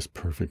Age, is this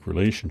perfect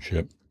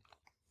relationship.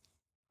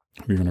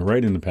 If you're going to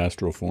write in the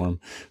pastoral form,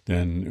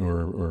 then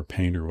or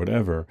paint or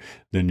whatever,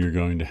 then you're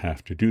going to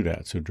have to do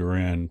that. So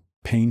Duran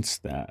paints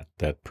that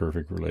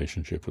perfect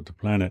relationship with the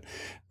planet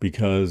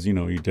because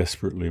you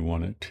desperately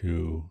want it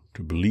to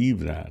believe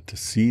that, to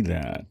see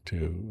that,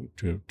 to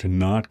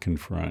not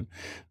confront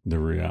the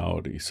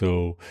reality.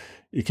 So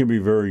it can be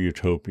very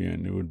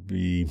utopian. It would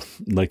be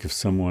like if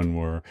someone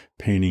were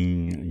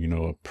painting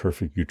a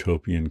perfect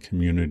utopian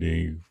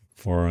community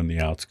far on the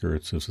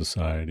outskirts of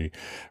society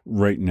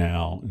right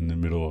now in the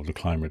middle of the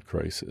climate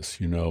crisis.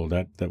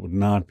 That would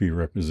not be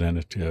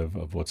representative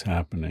of what's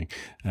happening,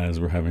 as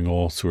we're having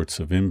all sorts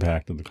of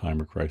impact of the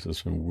climate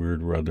crisis, from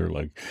weird weather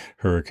like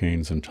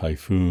hurricanes and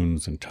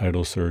typhoons and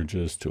tidal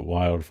surges to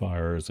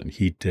wildfires and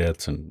heat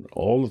deaths and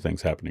all the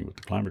things happening with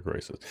the climate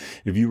crisis.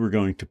 If you were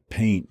going to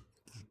paint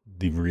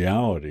the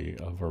reality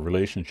of our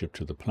relationship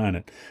to the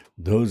planet,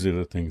 those are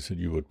the things that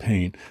you would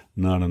paint,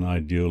 not an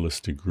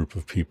idealistic group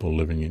of people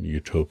living in a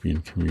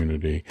utopian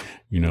community,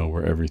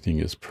 where everything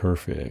is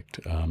perfect.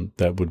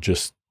 That would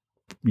just,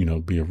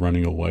 be a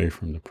running away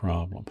from the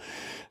problem,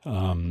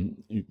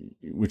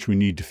 which we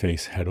need to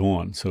face head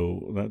on.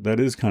 So that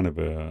is kind of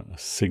a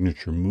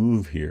signature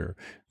move here,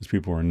 is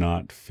people are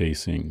not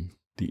facing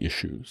the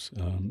issues.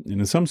 And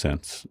in some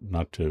sense,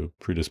 not to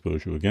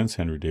predispose you against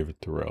Henry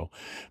David Thoreau,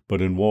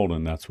 but in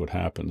Walden, that's what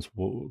happens.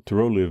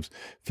 Thoreau lives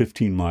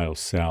 15 miles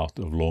south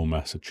of Lowell,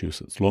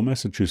 Massachusetts. Lowell,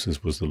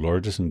 Massachusetts was the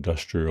largest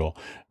industrial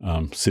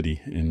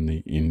city in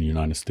the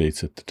United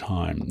States at the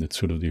time. It's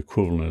sort of the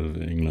equivalent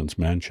of England's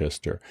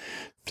Manchester.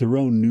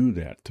 Thoreau knew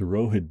that.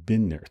 Thoreau had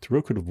been there.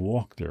 Thoreau could have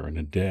walked there in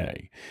a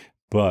day.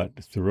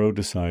 But Thoreau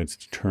decides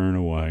to turn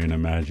away and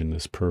imagine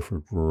this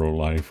perfect rural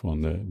life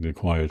on the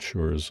quiet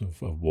shores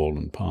of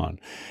Walden Pond.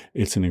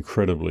 It's an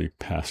incredibly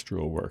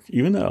pastoral work,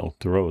 even though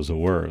Thoreau is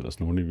aware of this.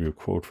 I'm going to give you a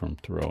quote from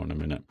Thoreau in a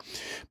minute.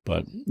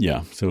 But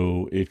yeah,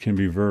 so it can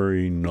be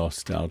very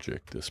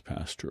nostalgic, this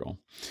pastoral.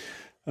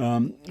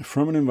 From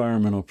an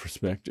environmental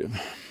perspective.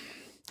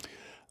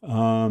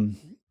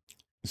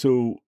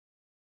 So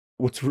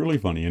what's really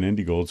funny, and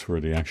Andy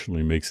Goldsworthy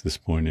actually makes this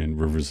point in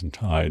Rivers and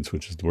Tides,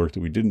 which is the work that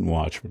we didn't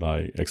watch, but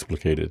I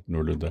explicated in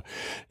order to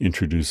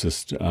introduce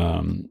us to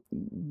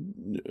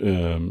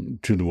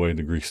the way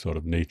the Greeks thought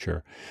of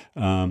nature.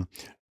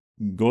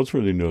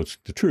 Goldsworthy notes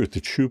the truth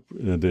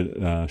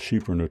that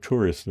sheep are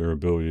notorious for their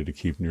ability to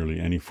keep nearly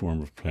any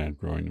form of plant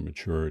growing to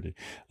maturity.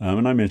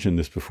 And I mentioned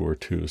this before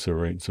too. So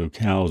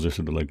cows are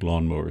sort of like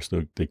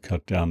lawnmowers. They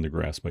cut down the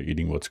grass by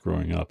eating what's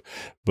growing up.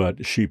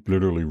 But sheep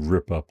literally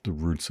rip up the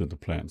roots of the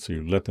plant. So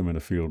you let them in a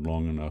field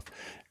long enough,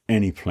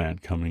 any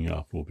plant coming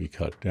up will be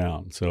cut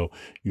down. So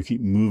you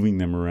keep moving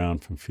them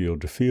around from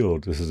field to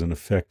field. This is an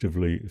effective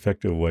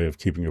way of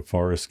keeping a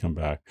forest come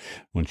back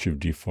once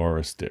you've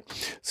deforested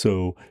it.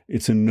 So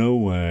it's in no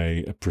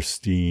way a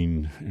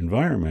pristine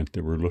environment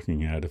that we're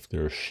looking at if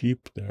there are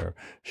sheep there.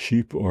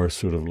 Sheep are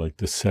sort of like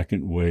the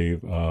second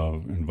wave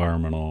of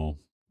environmental,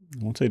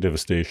 I won't say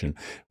devastation,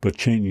 but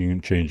changing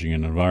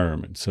an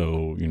environment.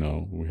 So,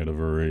 we had a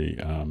very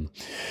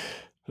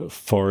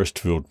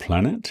forest-filled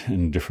planet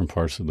in different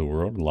parts of the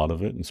world, a lot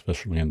of it,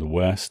 especially in the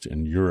West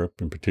and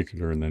Europe in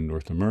particular, and then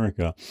North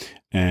America.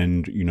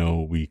 And,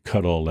 we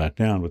cut all that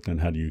down, but then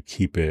how do you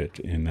keep it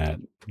in that,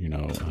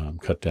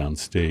 cut down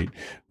state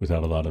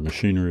without a lot of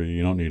machinery?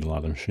 You don't need a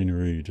lot of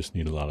machinery. You just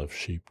need a lot of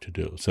sheep to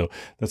do. So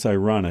that's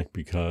ironic,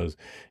 because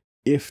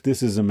if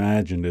this is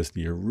imagined as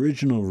the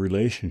original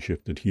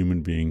relationship that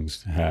human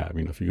beings have,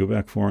 if you go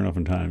back far enough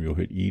in time, you'll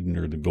hit Eden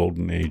or the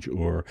Golden Age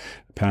or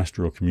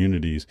pastoral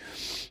communities.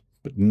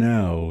 But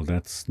no,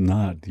 that's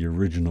not the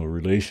original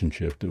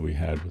relationship that we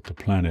had with the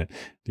planet.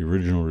 The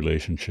original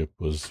relationship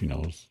was,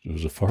 it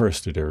was a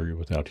forested area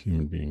without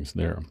human beings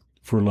there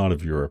for a lot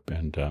of Europe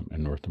and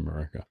North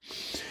America.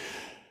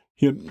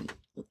 Yeah.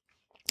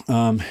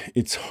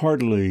 It's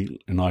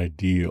hardly an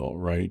ideal,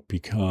 right?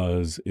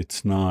 Because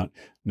it's not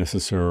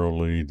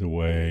necessarily the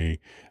way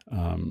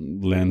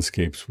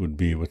landscapes would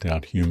be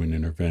without human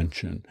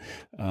intervention.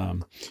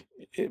 Um,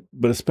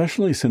 but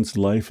especially since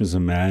life is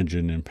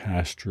imagined in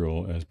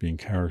pastoral as being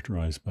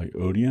characterized by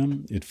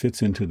odium, it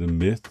fits into the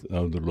myth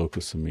of the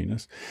locus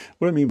amoenus.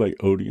 What I mean by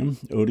odium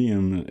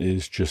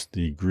is just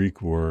the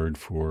Greek word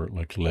for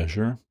like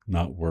leisure,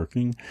 not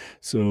working.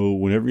 So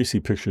whenever you see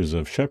pictures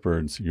of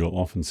shepherds, you'll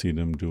often see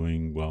them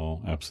doing,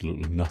 well,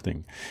 absolutely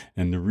nothing.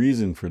 And the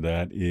reason for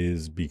that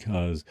is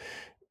because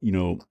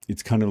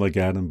it's kind of like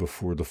Adam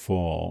before the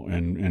fall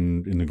and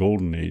in the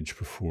golden age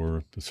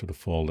before the sort of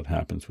fall that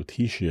happens with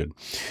Hesiod.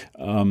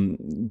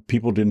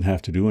 People didn't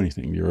have to do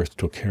anything. The earth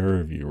took care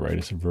of you, right?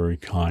 It's a very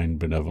kind,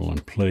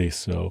 benevolent place.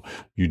 So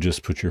you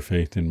just put your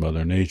faith in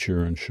Mother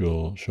Nature and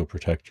she'll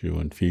protect you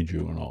and feed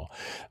you and all.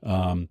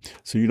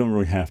 So you don't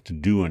really have to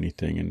do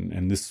anything.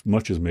 And this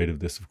much is made of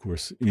this, of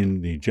course,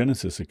 in the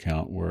Genesis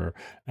account where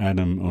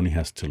Adam only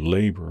has to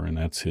labor, and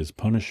that's his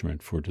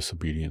punishment for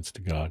disobedience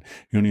to God.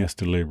 He only has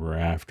to labor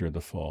after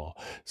the fall.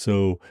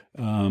 So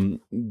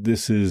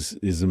this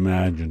is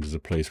imagined as a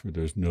place where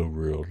there's no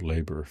real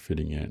labor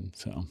fitting in.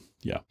 So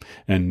yeah,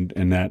 and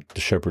that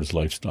the shepherd's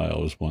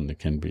lifestyle is one that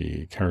can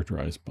be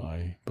characterized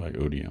by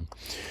odium.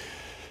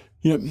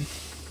 Yep.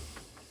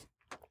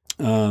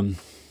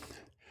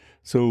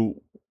 So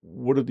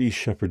what are these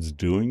shepherds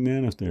doing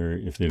then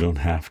if they don't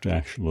have to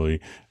actually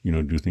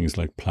do things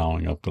like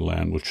plowing up the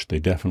land, which they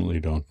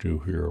definitely don't do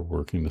here, or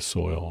working the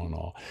soil and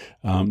all?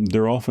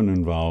 They're often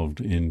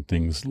involved in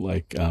things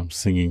like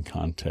singing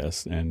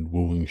contests and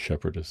wooing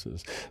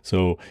shepherdesses.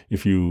 So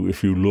if you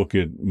look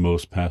at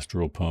most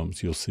pastoral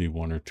poems, you'll see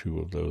one or two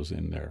of those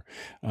in there.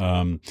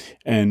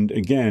 And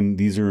again,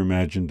 these are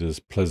imagined as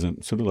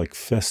pleasant, sort of like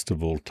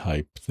festival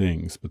type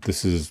things, but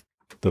this is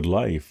the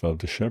life of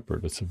the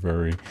shepherd. It's a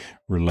very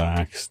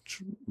relaxed,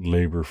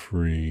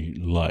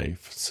 labor-free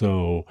life.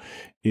 So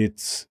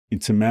it's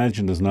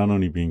imagined as not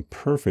only being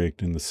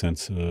perfect in the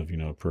sense of,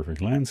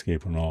 perfect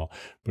landscape and all,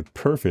 but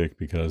perfect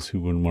because who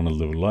wouldn't want to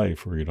live a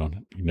life where you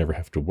never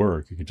have to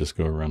work? You could just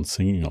go around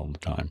singing all the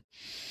time.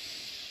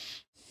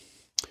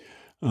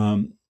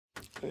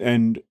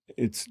 And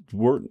it's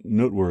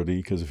noteworthy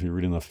because if you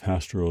read enough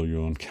pastoral,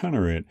 you'll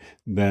encounter it,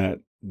 that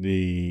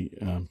the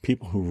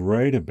people who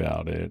write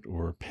about it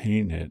or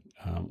paint it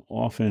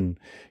often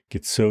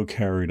get so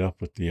carried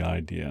up with the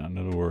idea. In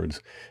other words,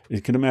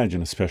 you can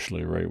imagine,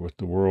 especially, right, what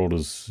the world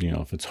is,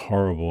 if it's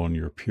horrible in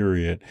your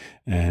period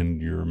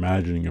and you're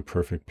imagining a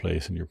perfect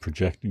place and you're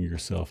projecting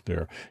yourself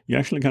there, you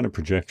actually kind of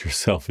project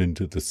yourself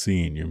into the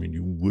scene.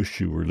 You wish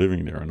you were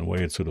living there. In a way,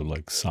 it's sort of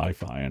like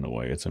sci-fi in a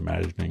way. It's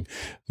imagining,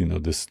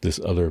 this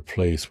other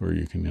place where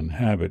you can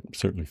inhabit,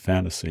 certainly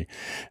fantasy.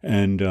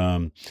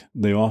 And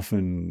they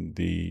often,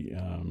 the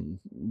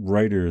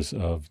writers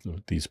of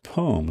these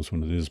poems,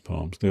 when it is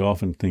poems, they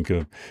often think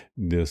of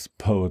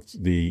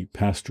the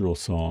pastoral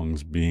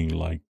songs being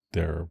like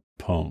their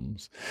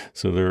poems.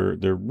 So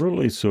they're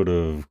really sort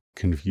of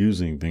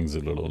confusing things a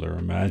little. They're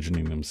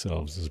imagining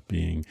themselves as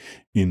being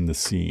in the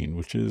scene,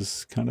 which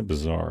is kind of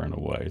bizarre in a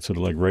way. It's sort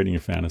of like writing a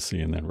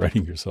fantasy and then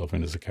writing yourself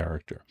in as a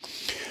character.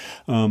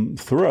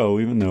 Thoreau,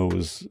 even though it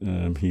was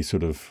he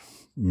sort of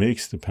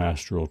makes the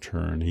pastoral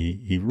turn,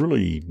 he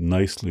really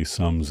nicely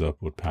sums up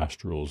what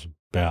pastoral is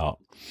about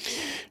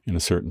in a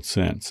certain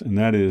sense, and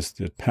that is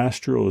that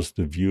pastoral is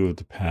the view of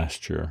the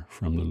pasture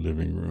from the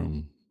living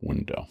room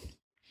window.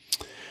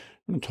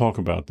 I'm going to talk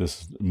about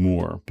this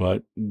more,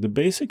 but the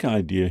basic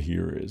idea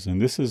here is,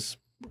 and this is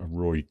a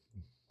really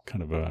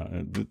kind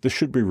of this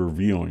should be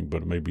revealing,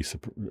 but it may be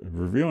a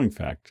revealing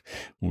fact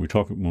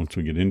once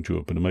we get into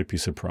it, but it might be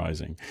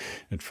surprising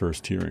at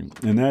first hearing.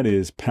 And that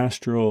is,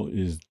 pastoral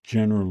is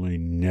generally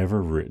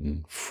never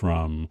written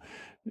from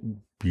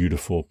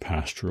beautiful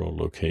pastoral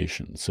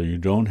locations. So you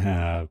don't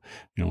have,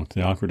 when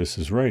Theocritus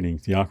is writing,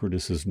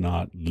 Theocritus is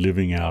not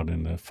living out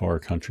in the far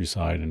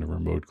countryside in a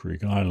remote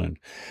Greek island.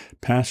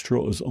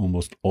 Pastoral is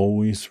almost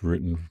always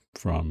written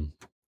from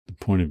the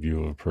point of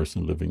view of a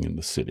person living in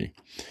the city.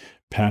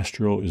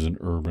 Pastoral is an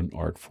urban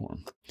art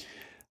form.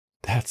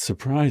 That's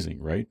surprising,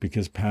 right?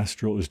 Because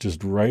pastoral is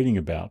just writing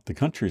about the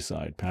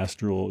countryside.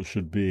 Pastoral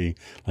should be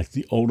like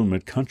the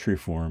ultimate country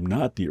form,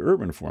 not the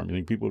urban form. You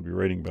think people would be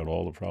writing about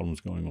all the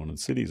problems going on in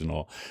cities and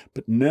all.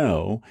 But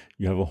no,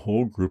 you have a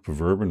whole group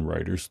of urban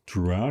writers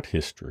throughout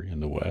history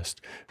in the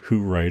West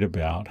who write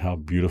about how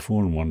beautiful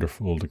and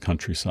wonderful the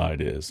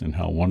countryside is and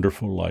how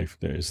wonderful life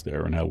is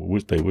there and how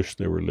they wish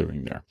they were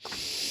living there.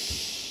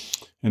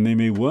 And they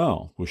may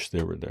well wish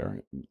they were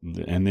there,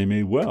 and they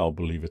may well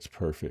believe it's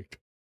perfect,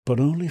 but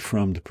only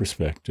from the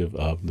perspective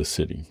of the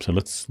city. So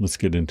let's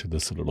get into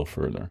this a little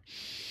further.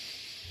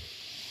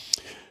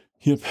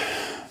 Yep.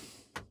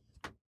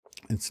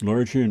 It's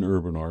largely an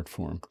urban art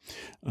form.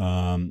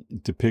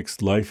 It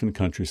depicts life in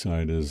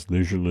countryside as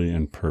leisurely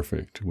and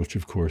perfect, which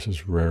of course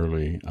is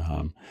rarely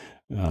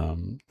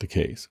the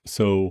case.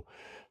 So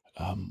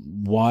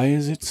Why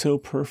is it so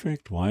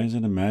perfect? Why is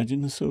it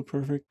imagined as so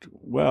perfect?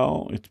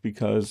 Well, it's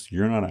because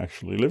you're not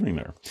actually living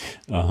there.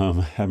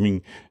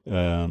 Having,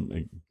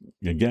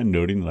 again,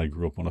 noting that I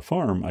grew up on a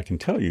farm, I can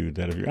tell you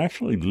that if you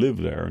actually live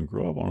there and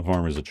grew up on a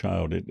farm as a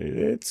child,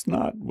 it's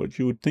not what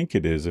you would think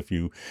it is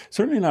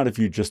certainly not if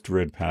you just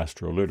read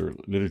pastoral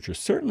literature,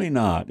 certainly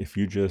not if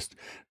you just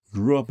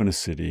grew up in a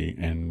city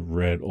and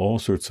read all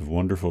sorts of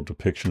wonderful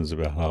depictions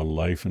about how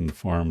life in the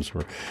farms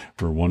were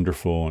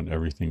wonderful and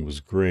everything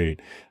was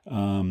great.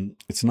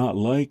 It's not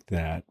like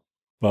that,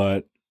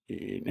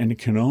 and it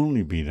can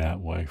only be that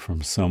way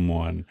from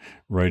someone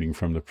writing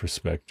from the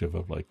perspective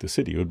of like the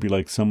city. It would be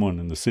like someone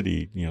in the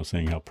city,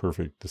 saying how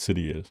perfect the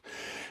city is.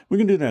 We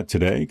can do that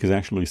today because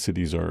actually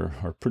cities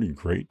are pretty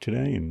great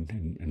today,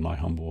 in my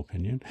humble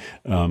opinion.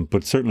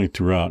 But certainly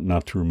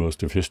not through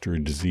most of history.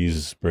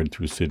 Disease spread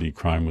through city.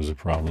 Crime was a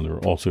problem. There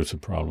were all sorts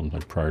of problems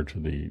like prior to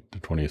the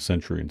 20th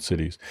century in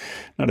cities.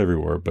 Not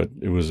everywhere, but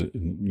it was,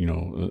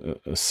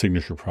 a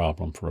signature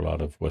problem for a lot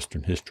of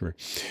Western history.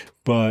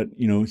 But,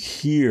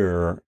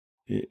 here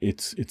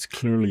it's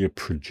clearly a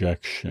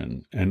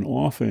projection. And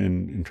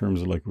often, in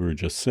terms of like we were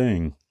just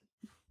saying,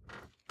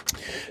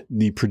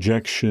 the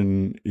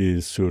projection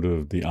is sort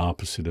of the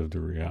opposite of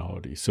the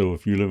reality. So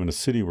if you live in a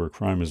city where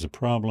crime is a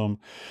problem,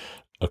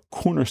 a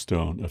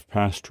cornerstone of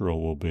pastoral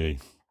will be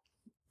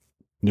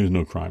there's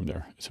no crime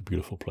there. It's a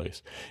beautiful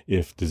place.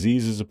 If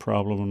disease is a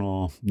problem and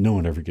all, no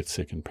one ever gets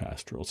sick in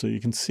pastoral. So you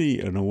can see,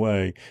 in a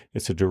way,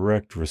 it's a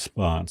direct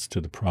response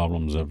to the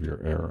problems of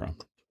your era.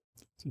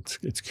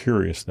 It's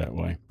curious that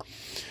way.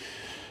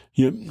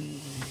 Yep.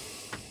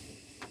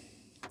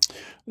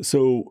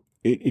 So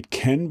it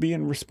can be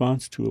in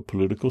response to a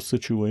political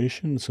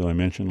situation. So I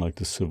mentioned like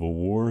the Civil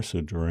War. So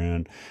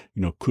Duran,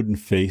 couldn't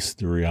face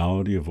the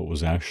reality of what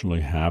was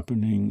actually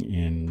happening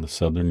in the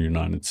southern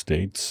United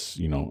States,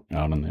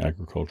 out in the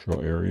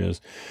agricultural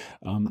areas.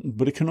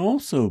 But it can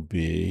also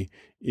be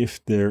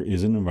if there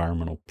is an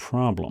environmental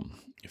problem.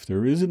 If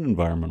there is an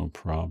environmental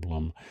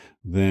problem,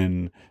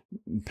 then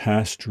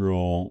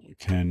pastoral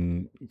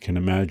can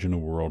imagine a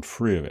world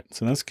free of it.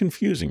 So that's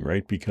confusing,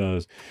 right?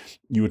 Because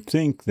you would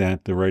think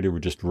that the writer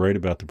would just write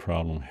about the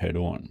problem head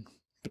on.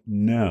 But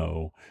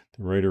no,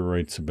 the writer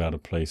writes about a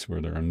place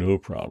where there are no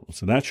problems.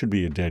 So that should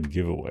be a dead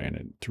giveaway.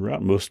 And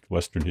throughout most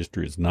Western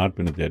history, it's not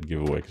been a dead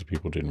giveaway because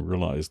people didn't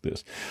realize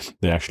this.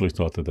 They actually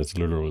thought that that's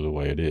literally the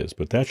way it is.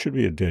 But that should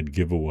be a dead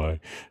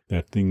giveaway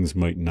that things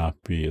might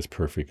not be as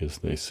perfect as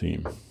they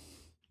seem.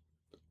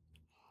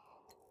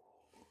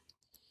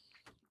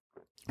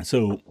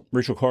 So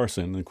Rachel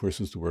Carson, of course,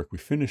 is the work we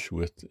finish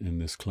with in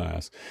this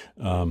class.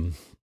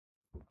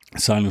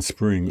 Silent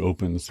Spring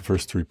opens the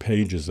first 3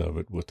 pages of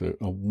it with a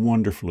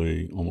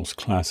wonderfully, almost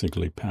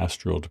classically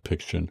pastoral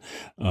depiction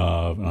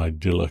of an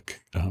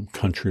idyllic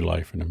country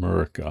life in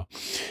America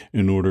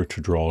in order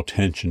to draw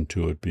attention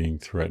to it being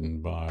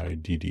threatened by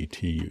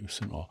DDT use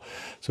and all.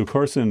 So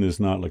Carson is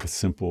not like a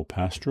simple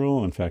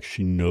pastoral. In fact,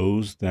 she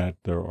knows that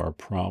there are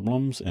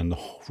problems, and the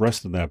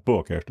rest of that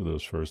book, after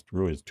those first,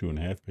 really it's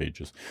 2.5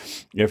 pages,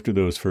 after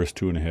those first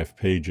 2.5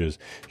 pages,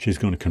 she's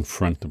going to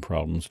confront the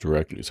problems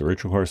directly. So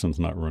Rachel Carson's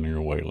not running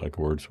away like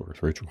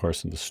Wordsworth. Rachel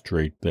Carson is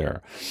straight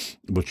there.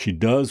 But she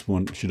does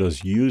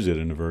use it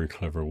in a very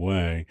clever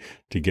way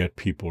to get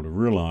people to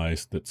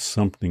realize that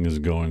something is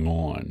going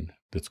on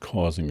that's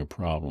causing a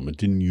problem. It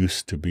didn't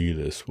used to be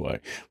this way.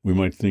 We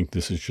might think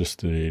this is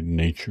just the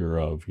nature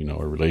of,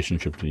 a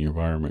relationship to the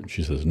environment.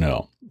 She says,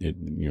 no,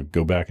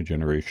 go back a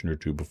generation or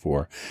two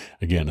before.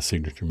 Again, a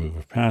signature move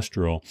of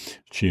pastoral.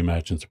 She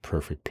imagines a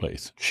perfect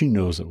place. She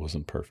knows it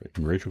wasn't perfect.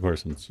 And Rachel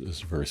Carson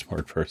is a very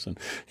smart person.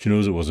 She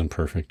knows it wasn't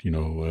perfect,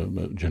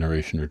 a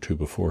generation or two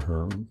before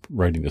her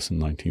writing this in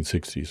the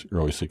 1960s,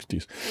 early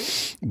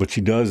 60s. But she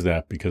does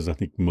that because I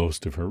think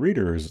most of her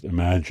readers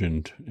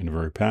imagined in a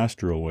very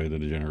pastoral way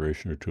that a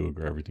generation or two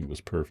ago everything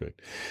was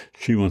perfect.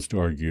 She wants to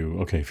argue,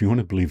 okay, if you want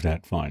to believe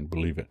that, fine,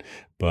 believe it.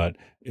 But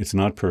it's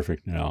not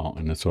perfect now,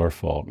 and it's our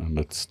fault, and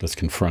let's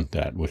confront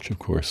that, which of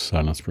course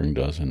Silent Spring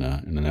does in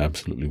an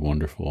absolutely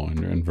wonderful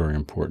and very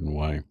important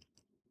way.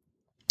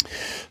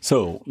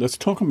 So let's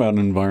talk about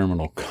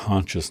environmental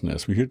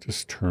consciousness. We hear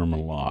this term a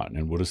lot,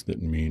 and what does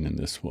that mean in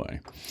this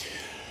way?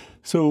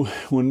 So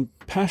when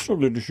pastoral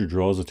literature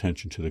draws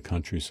attention to the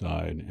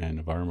countryside and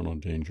environmental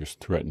dangers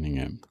threatening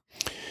it,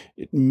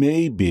 it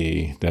may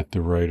be that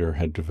the writer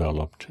had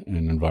developed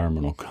an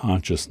environmental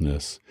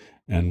consciousness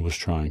and was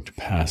trying to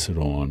pass it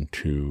on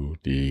to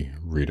the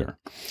reader.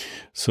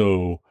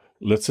 So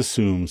let's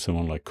assume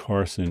someone like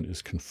Carson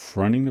is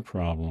confronting the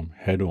problem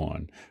head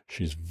on.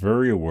 She's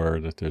very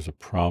aware that there's a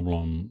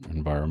problem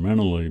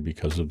environmentally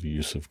because of the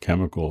use of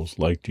chemicals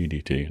like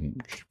DDT,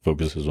 and she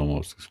focuses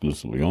almost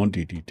exclusively on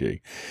DDT,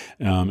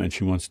 and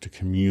she wants to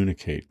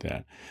communicate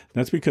that.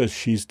 That's because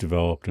she's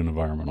developed an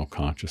environmental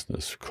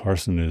consciousness.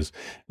 Carson is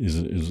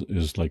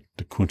like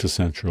the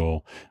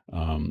quintessential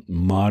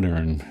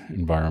modern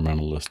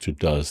environmentalist who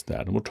does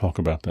that, and we'll talk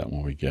about that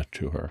when we get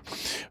to her.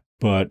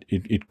 But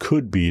it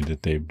could be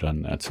that they've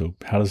done that. So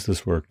how does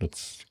this work?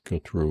 Let's go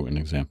through an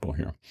example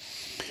here.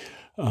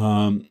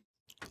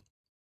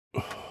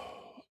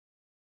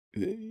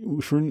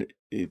 for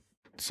it,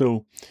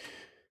 so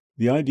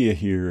the idea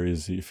here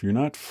is if you're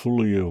not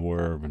fully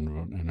aware of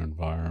an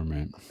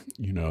environment,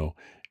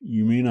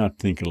 you may not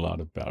think a lot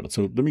about it.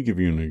 So let me give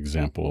you an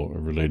example, a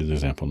related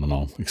example, and then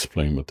I'll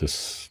explain what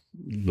this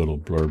little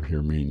blurb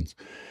here means.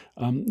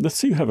 Let's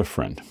say you have a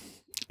friend.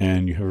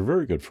 And you have a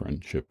very good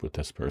friendship with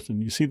this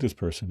person. You see this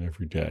person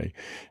every day.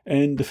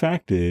 And the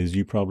fact is,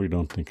 you probably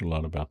don't think a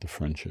lot about the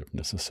friendship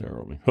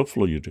necessarily.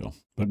 Hopefully you do,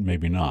 but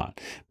maybe not.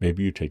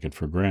 Maybe you take it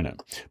for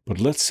granted. But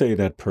let's say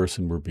that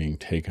person were being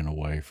taken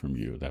away from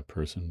you. That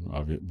person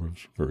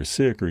was very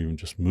sick or even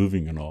just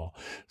moving and all.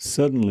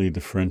 Suddenly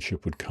the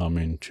friendship would come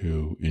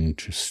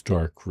into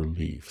stark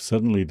relief.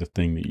 Suddenly the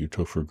thing that you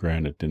took for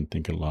granted, didn't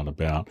think a lot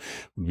about,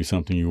 would be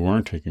something you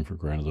weren't taking for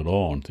granted at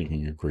all and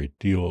thinking a great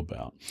deal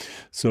about.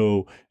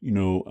 So,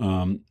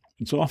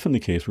 it's often the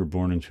case we're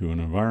born into an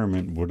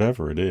environment,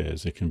 whatever it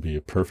is. It can be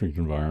a perfect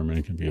environment.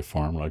 It can be a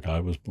farm like I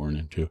was born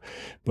into.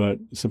 But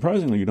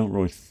surprisingly, you don't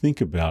really think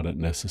about it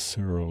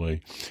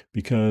necessarily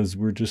because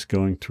we're just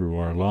going through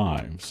our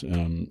lives.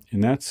 In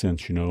that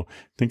sense,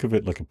 think of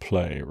it like a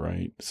play,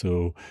 right?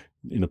 So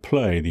in a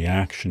play, the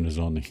action is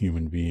on the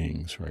human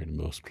beings, right? And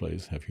most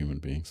plays have human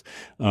beings,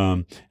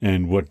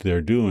 and what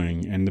they're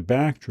doing. And the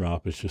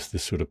backdrop is just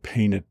this sort of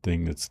painted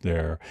thing that's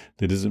there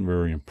that isn't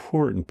very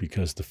important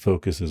because the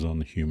focus is on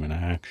the human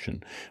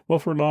action. Well,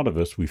 for a lot of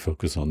us, we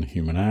focus on the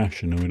human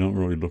action and we don't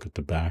really look at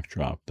the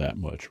backdrop that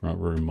much. We're not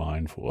very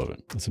mindful of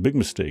it. It's a big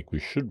mistake. We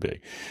should be,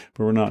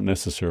 but we're not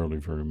necessarily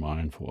very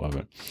mindful of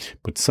it.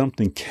 But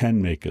something can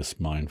make us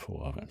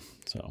mindful of it.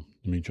 So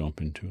let me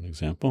jump into an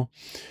example.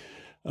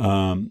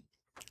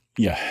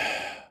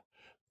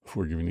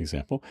 Before giving an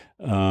example,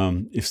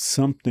 if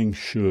something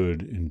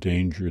should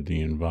endanger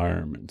the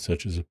environment,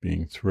 such as it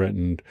being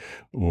threatened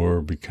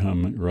or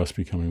us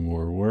becoming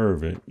more aware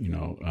of it,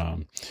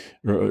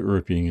 or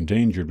it being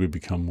endangered, we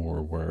become more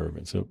aware of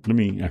it. So let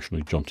me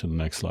actually jump to the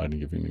next slide and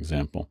give you an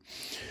example.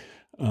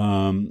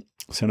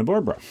 Santa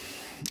Barbara.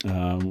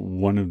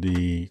 One of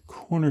the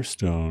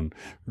cornerstone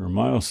or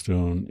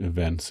milestone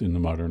events in the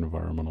modern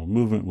environmental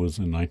movement was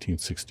in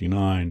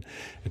 1969.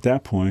 At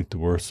that point, the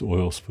worst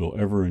oil spill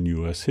ever in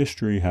U.S.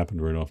 history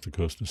happened right off the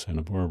coast of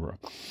Santa Barbara.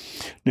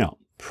 Now,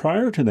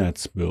 prior to that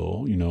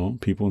spill,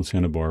 people in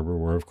Santa Barbara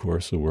were, of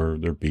course, aware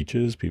of their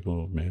beaches.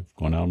 People may have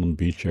gone out on the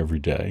beach every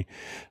day.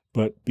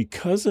 But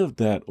because of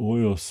that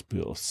oil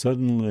spill,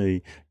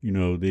 suddenly,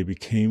 they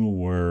became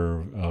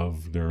aware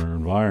of their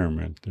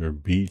environment, their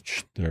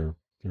beach, their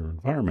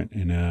environment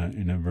in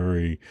a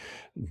very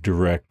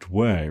direct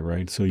way,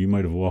 right? So you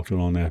might have walked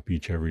along that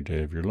beach every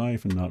day of your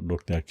life and not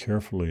looked that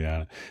carefully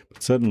at it.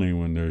 But suddenly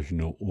when there's,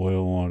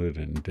 oil on it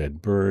and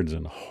dead birds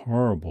and a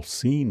horrible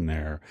scene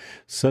there,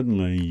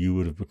 suddenly you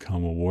would have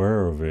become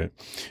aware of it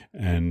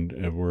and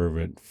aware of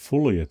it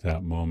fully at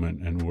that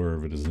moment and aware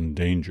of it as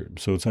endangered.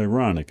 So it's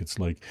ironic. It's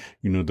like,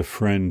 the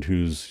friend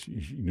who's,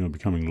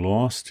 becoming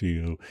lost to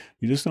you,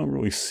 you just don't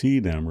really see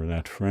them or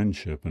that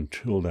friendship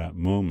until that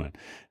moment.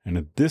 And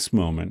at this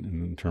moment,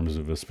 in terms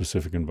of a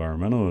specific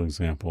environmental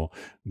example,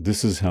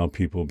 this is how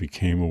people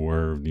became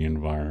aware of the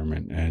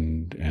environment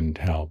and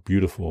how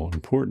beautiful and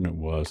important it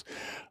was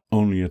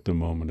only at the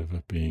moment of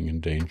it being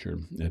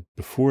endangered.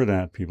 Before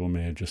that, people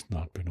may have just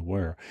not been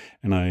aware.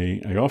 And I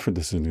offered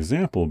this as an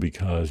example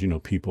because,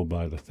 people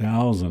by the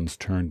thousands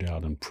turned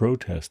out and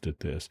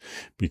protested this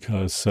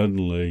because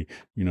suddenly,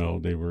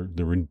 they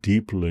were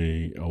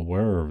deeply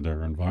aware of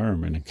their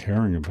environment and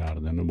caring about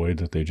it in a way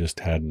that they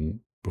just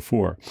hadn't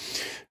before.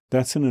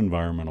 That's an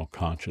environmental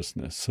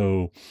consciousness.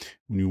 So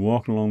when you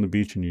walk along the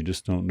beach and you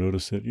just don't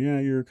notice it,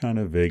 you're kind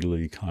of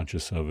vaguely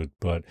conscious of it.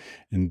 But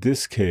in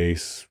this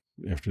case,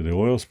 after the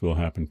oil spill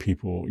happened,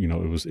 people,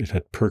 it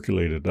had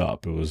percolated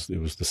up. It was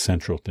the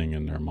central thing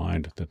in their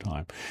mind at the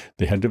time.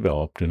 They had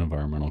developed an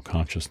environmental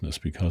consciousness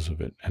because of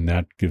it. And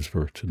that gives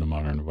birth to the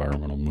modern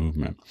environmental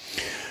movement.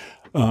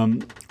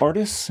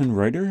 Artists and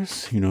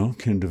writers,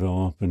 can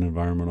develop an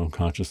environmental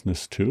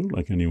consciousness too,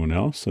 like anyone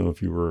else. So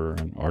if you were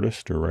an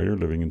artist or writer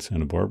living in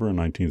Santa Barbara in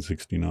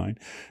 1969,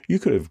 you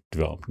could have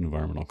developed an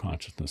environmental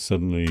consciousness,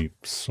 suddenly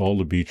saw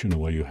the beach in a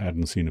way you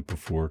hadn't seen it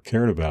before,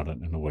 cared about it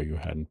in a way you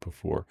hadn't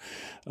before.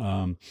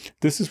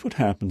 This is what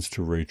happens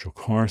to Rachel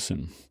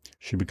Carson.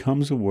 She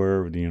becomes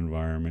aware of the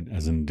environment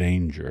as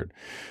endangered,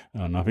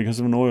 not because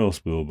of an oil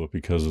spill, but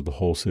because of the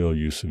wholesale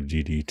use of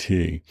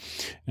DDT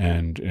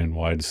and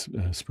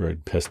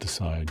widespread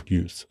pesticide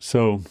use.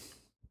 So,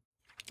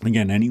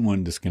 again,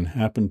 anyone this can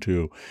happen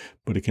to,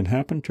 but it can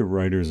happen to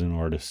writers and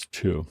artists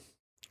too.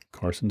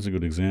 Carson's a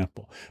good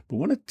example. But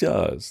when it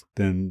does,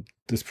 then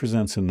this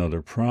presents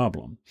another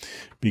problem.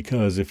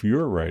 Because if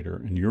you're a writer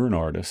and you're an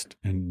artist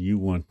and you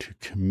want to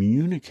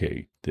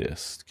communicate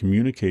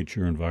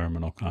your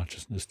environmental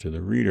consciousness to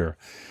the reader,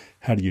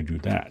 how do you do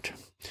that?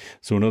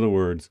 So in other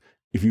words,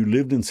 if you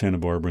lived in Santa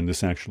Barbara and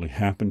this actually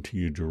happened to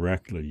you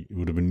directly, it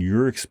would have been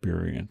your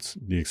experience.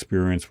 The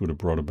experience would have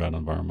brought about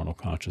environmental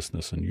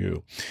consciousness in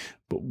you.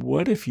 But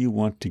what if you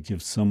want to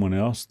give someone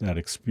else that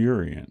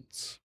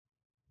experience?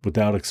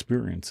 without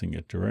experiencing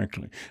it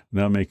directly,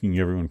 without making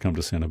everyone come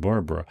to Santa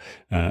Barbara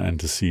and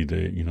to see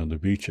the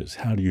beaches.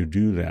 How do you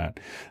do that?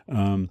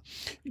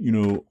 You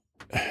know,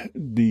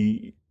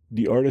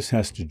 the artist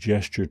has to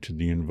gesture to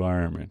the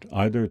environment,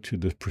 either to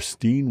the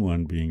pristine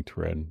one being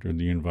threatened or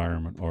the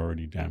environment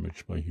already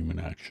damaged by human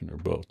action, or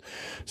both.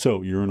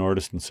 So you're an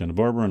artist in Santa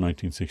Barbara in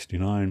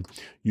 1969.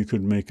 You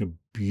could make a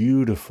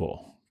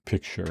beautiful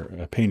picture,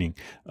 a painting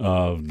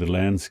of the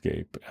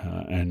landscape,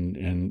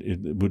 and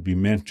it would be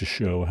meant to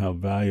show how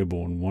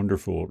valuable and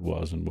wonderful it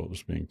was and what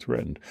was being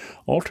threatened.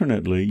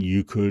 Alternately,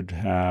 you could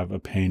have a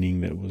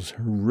painting that was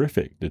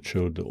horrific, that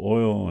showed the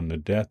oil and the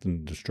death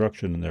and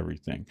destruction and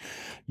everything,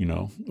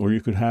 or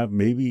you could have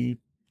maybe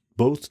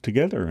both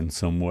together in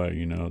some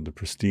way, the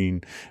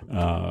pristine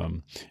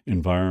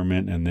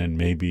environment, and then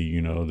maybe,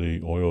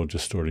 the oil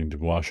just starting to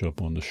wash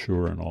up on the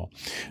shore and all.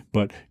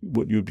 But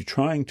what you'd be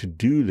trying to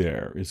do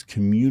there is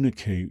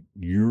communicate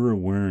your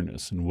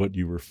awareness and what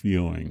you were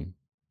feeling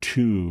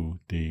to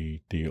the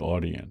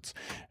audience.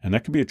 And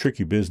that can be a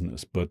tricky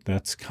business, but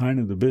that's kind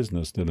of the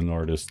business that an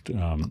artist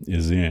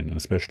is in,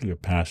 especially a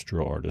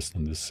pastoral artist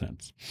in this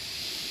sense.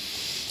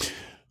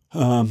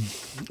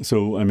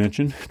 So I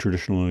mentioned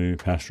traditionally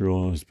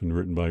pastoral has been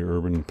written by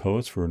urban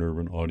poets for an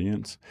urban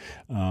audience.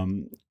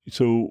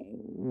 So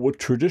what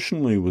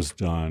traditionally was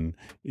done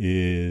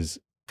is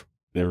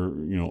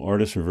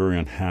artists are very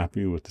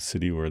unhappy with the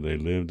city where they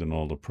lived and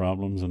all the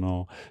problems and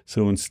all.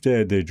 So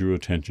instead, they drew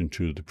attention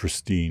to the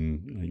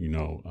pristine,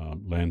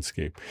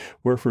 landscape,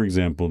 where, for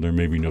example, there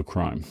may be no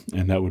crime.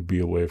 And that would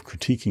be a way of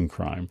critiquing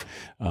crime,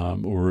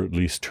 or at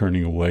least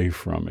turning away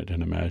from it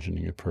and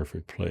imagining a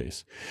perfect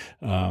place.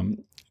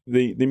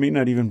 They may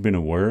not even been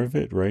aware of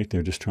it, right?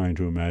 They're just trying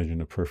to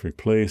imagine a perfect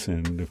place.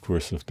 And of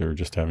course, if they're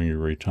just having a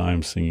great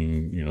time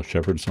singing,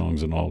 shepherd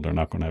songs and all, they're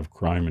not going to have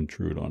crime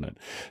intrude on it.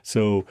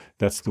 So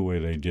that's the way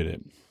they did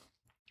it.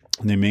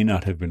 And they may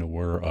not have been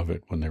aware of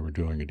it when they were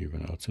doing it,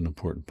 even though it's an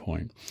important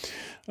point.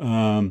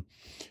 So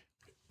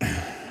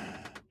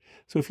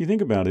if you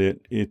think about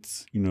it,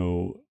 it's,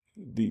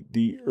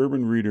 the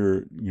urban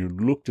reader,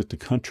 looked at the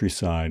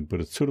countryside, but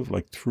it's sort of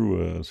like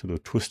through a sort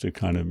of twisted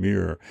kind of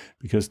mirror,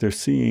 because they're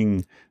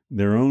seeing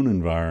their own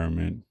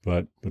environment,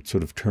 but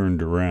sort of turned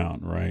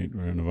around, right?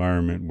 Or an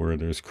environment where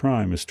there's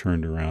crime is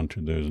turned around to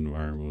there's an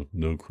environment with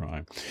no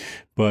crime.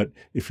 But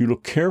if you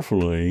look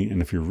carefully,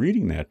 and if you're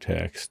reading that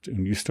text,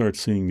 and you start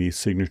seeing these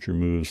signature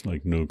moves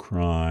like no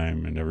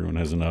crime and everyone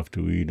has enough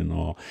to eat and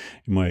all,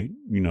 you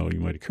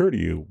might occur to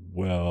you,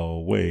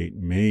 well, wait,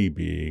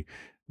 maybe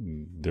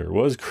there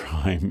was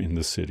crime in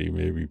the city.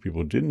 Maybe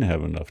people didn't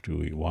have enough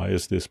to eat. Why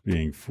is this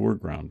being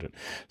foregrounded?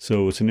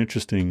 So it's an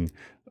interesting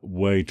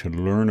way to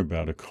learn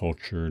about a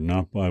culture,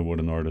 not by what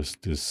an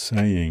artist is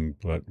saying,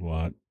 but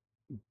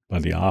by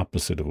the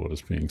opposite of what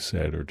is being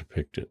said or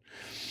depicted.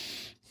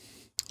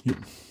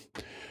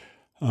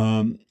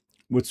 Yeah.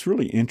 What's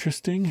really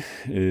interesting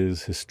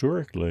is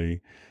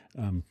historically,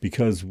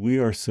 because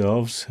we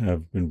ourselves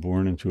have been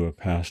born into a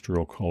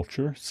pastoral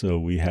culture, so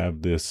we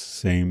have this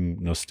same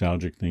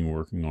nostalgic thing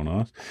working on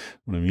us.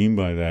 What I mean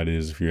by that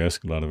is, if you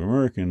ask a lot of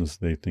Americans,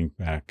 they think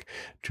back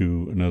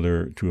to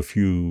a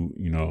few,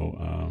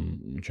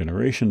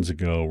 generations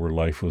ago where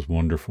life was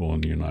wonderful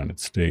in the United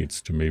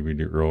States, to maybe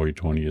the early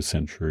 20th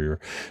century or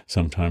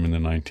sometime in the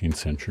 19th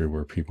century,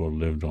 where people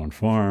lived on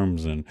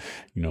farms and,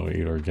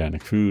 ate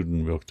organic food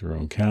and milked their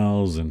own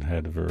cows and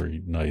had a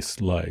very nice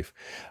life.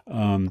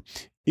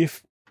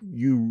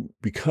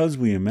 Because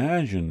we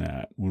imagine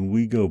that, when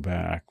we go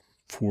back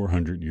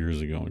 400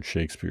 years ago in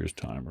Shakespeare's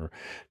time, or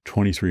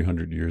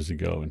 2,300 years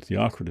ago in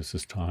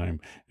Theocritus' time,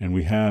 and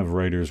we have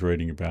writers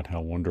writing about how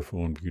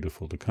wonderful and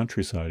beautiful the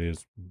countryside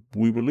is,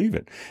 we believe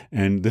it.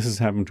 And this has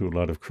happened to a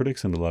lot of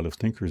critics and a lot of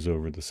thinkers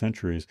over the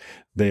centuries.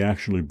 They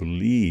actually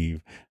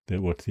believe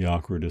that what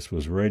Theocritus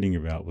was writing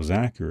about was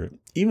accurate,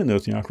 even though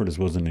Theocritus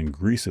wasn't in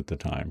Greece at the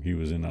time. He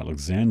was in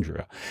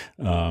Alexandria,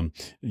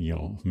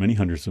 many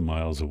hundreds of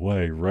miles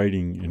away,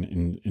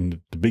 writing in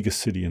the biggest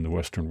city in the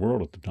Western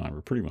world at the time,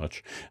 or pretty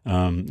much,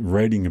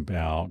 writing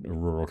about a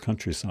rural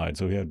countryside.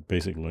 So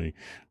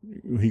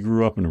he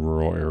grew up in a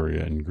rural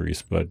area in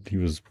Greece, but he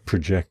was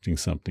projecting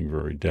something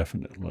very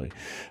definitely.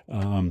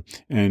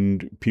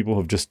 And people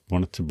have just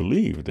wanted to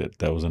believe that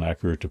that was an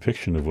accurate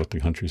depiction of what the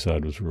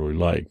countryside was really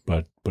like,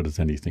 but it's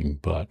anything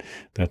but.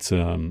 That's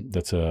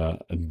a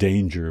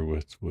danger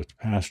with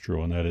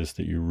pastoral, and that is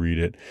that you read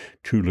it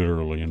too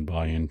literally and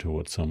buy into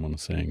what someone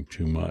is saying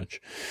too much.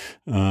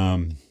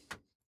 And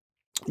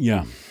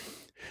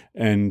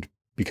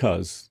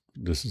because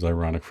this is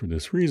ironic for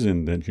this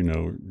reason, that,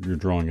 you're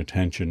drawing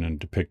attention and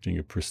depicting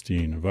a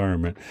pristine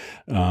environment,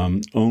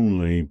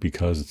 only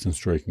because it's in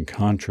striking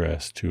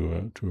contrast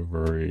to a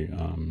very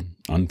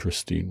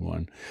unpristine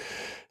one.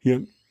 Yeah.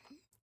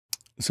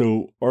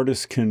 So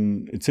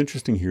it's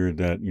interesting here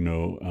that,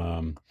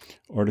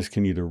 artists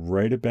can either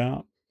write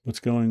about what's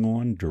going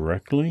on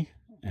directly,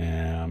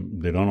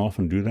 and they don't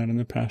often do that in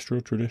the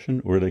pastoral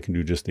tradition, or they can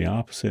do just the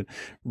opposite,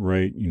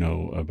 write,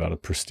 about a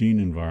pristine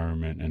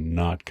environment and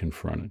not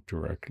confront it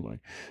directly.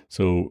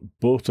 So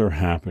both are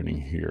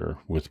happening here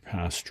with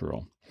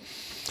pastoral.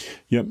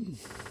 Yep.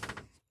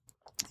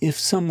 If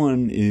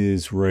someone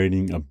is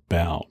writing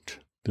about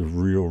the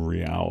real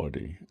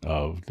reality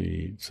of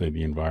say,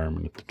 the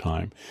environment at the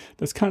time,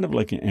 that's kind of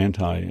like an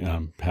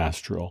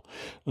anti-pastoral.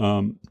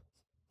 An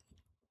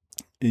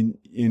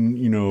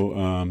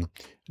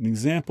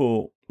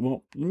example,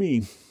 well, let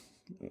me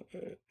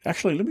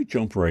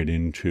jump right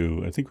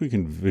into, I think we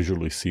can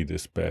visually see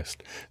this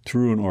best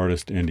through an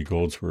artist, Edward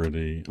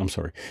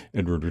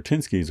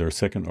Rutinsky is our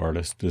second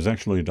artist. There's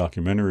actually a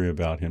documentary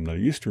about him that I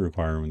used to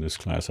require him in this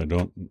class. I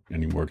don't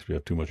anymore because we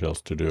have too much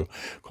else to do,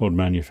 called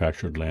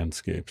Manufactured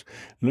Landscapes.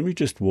 And let me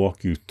just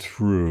walk you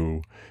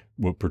through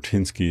what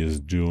Rutinsky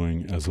is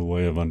doing as a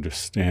way of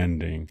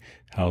understanding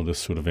how this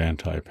sort of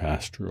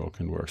anti-pastoral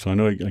can work. So I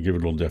know I gave a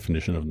little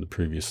definition of in the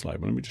previous slide,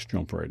 but let me just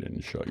jump right in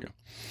and show you.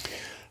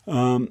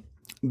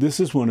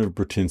 This is one of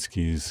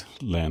Rutinsky's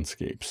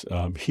landscapes.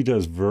 He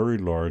does very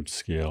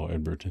large-scale,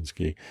 Ed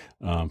Rutinsky,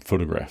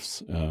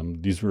 photographs.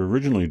 These were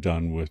originally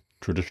done with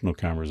traditional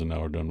cameras and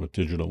now are done with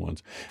digital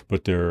ones.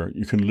 But they're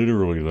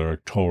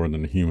taller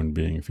than a human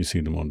being if you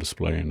see them on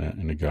display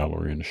in a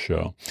gallery, in a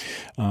show.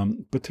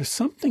 But there's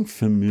something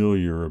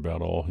familiar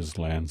about all his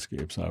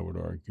landscapes, I would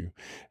argue.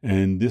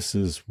 And this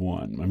is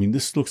one. I mean,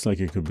 this looks like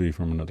it could be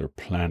from another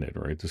planet,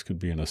 right? This could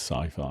be in a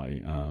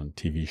sci-fi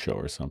TV show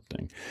or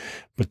something.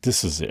 But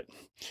this is it,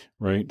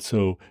 right?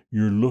 So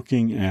you're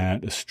looking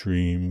at a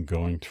stream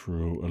going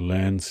through a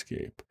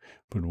landscape.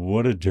 But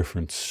what a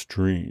different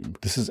stream.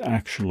 This is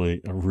actually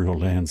a real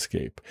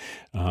landscape.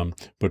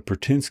 But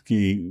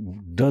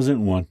Rutinsky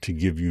doesn't want to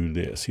give you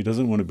this. He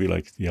doesn't want to be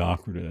like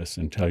Theocritus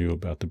and tell you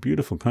about the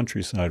beautiful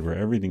countryside where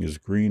everything is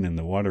green and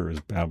the water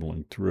is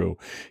babbling through.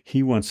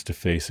 He wants to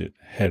face it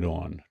head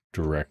on,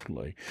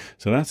 directly.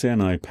 So that's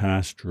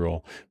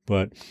anti-pastoral,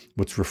 but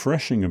what's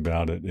refreshing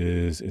about it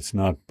is it's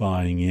not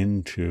buying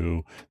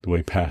into the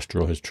way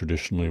pastoral has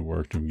traditionally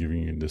worked and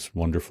giving you this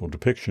wonderful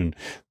depiction.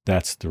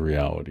 That's the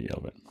reality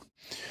of it.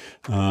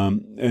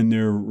 And they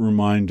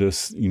remind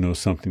us,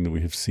 something that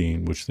we have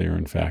seen, which they are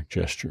in fact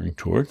gesturing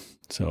toward.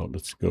 So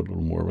let's go a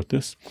little more with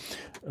this.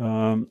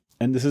 And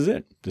this is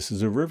it. This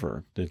is a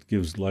river that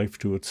gives life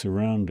to its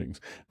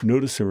surroundings.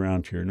 Notice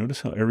around here,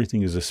 notice how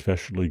everything is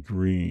especially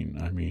green.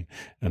 I mean,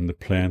 and the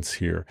plants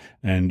here.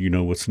 And,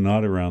 what's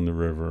not around the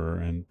river,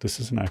 and this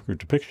is an accurate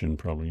depiction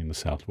probably in the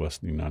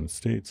southwest of the United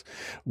States,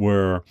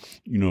 where,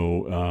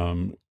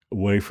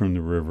 away from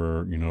the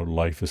river,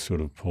 life is sort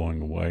of pulling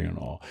away and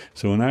all.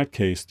 So in that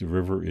case, the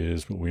river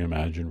is what we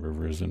imagine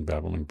rivers and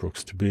babbling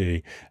brooks to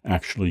be,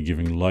 actually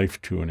giving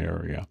life to an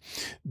area.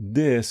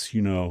 This,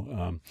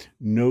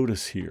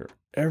 notice here,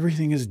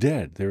 everything is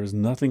dead. There is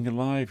nothing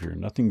alive here,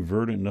 nothing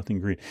verdant, nothing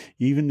green.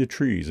 Even the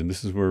trees, and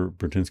this is where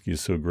Rutinsky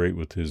is so great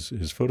with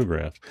his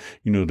photographs,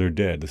 they're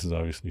dead. This is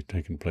obviously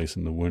taking place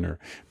in the winter.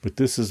 But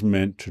this is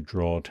meant to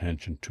draw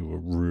attention to a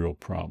real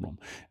problem.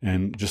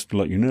 And just to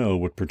let you know,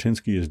 what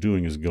Rutinsky is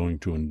doing is going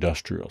to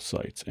industrial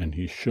sites, and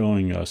he's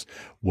showing us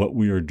what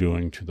we are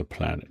doing to the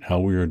planet, how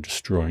we are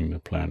destroying the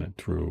planet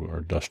through our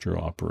industrial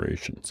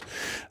operations.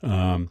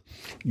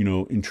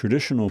 In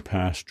traditional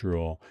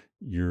pastoral,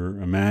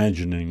 you're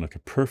imagining like a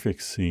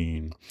perfect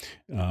scene,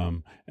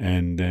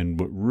 and then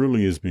what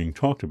really is being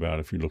talked about,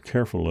 if you look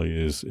carefully,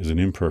 is an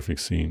imperfect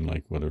scene,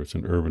 like whether it's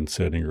an urban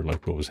setting or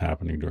like what was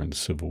happening during the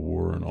Civil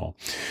War and all.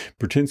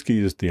 Rutinsky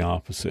is the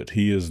opposite.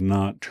 He is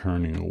not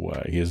turning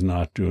away. He is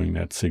not doing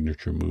that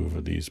signature move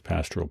of these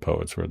pastoral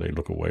poets where they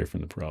look away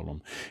from the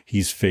problem.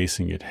 He's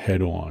facing it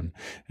head on,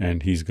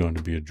 and he's going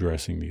to be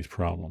addressing these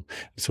problems.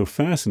 It's so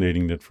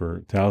fascinating that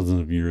for thousands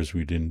of years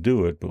we didn't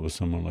do it, but with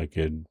someone like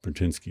Ed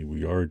Rutinsky,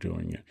 we are doing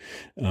it.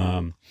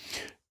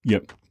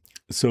 Yep.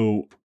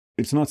 So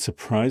it's not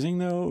surprising,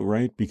 though,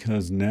 right?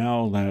 Because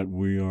now that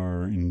we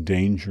are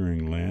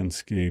endangering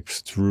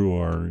landscapes through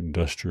our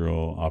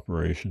industrial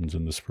operations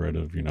and the spread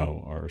of,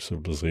 our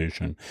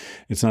civilization,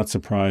 it's not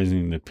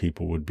surprising that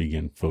people would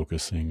begin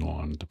focusing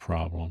on the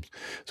problems.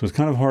 So it's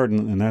kind of hard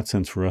in that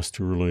sense for us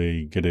to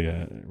really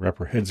wrap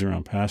our heads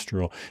around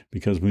pastoral,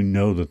 because we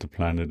know that the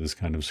planet is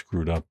kind of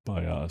screwed up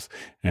by us,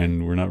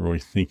 and we're not really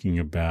thinking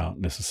about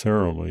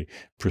necessarily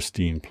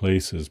pristine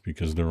places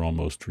because they're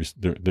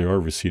they are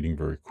receding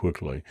very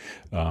quickly.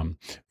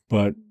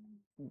 But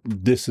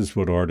this is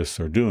what artists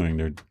are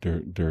doing.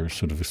 They're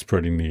sort of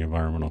spreading the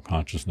environmental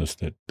consciousness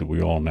that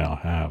we all now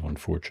have,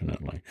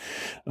 unfortunately.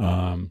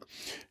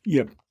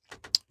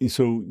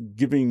 So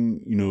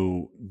giving,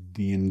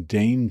 the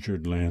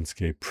endangered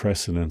landscape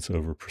precedence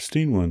over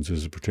pristine ones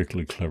is a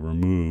particularly clever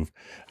move,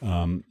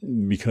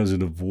 because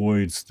it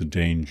avoids the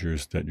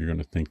dangers that you're going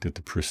to think that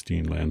the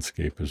pristine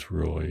landscape is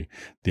really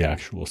the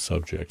actual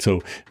subject.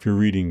 So if you're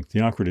reading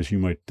Theocritus, you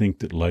might think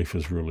that life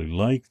is really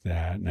like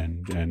that,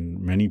 and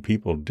many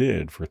people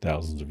did for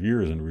thousands of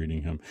years in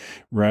reading him,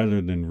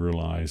 rather than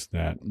realize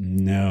that,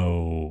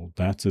 no,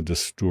 that's a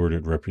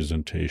distorted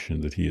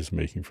representation that he is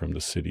making from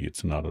the city.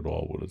 It's not at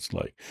all what it's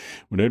like.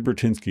 When Ed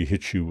Bertinsky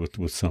hits you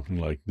with something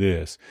like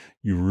this,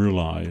 you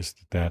realize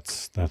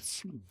that's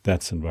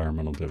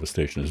environmental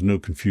devastation. There's no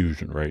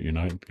confusion, right? You're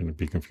not going to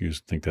be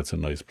confused, think that's a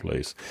nice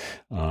place.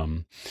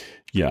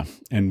 Yeah.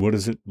 And what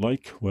is it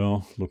like?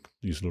 Well, look,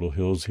 these little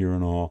hills here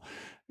and all.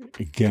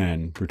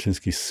 Again,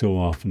 Bertinsky so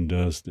often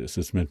does this.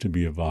 It's meant to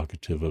be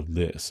evocative of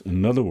this.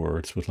 In other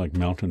words, with like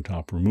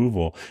mountaintop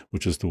removal,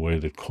 which is the way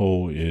that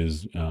coal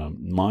is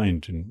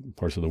mined in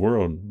parts of the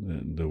world,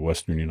 the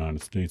western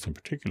United States in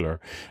particular,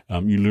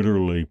 you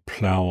literally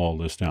plow all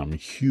this down. I mean,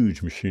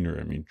 huge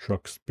machinery. I mean,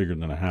 trucks bigger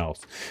than a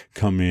house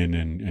come in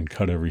and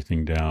cut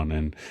everything down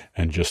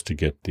and just to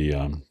get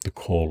the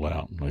coal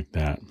out like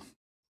that.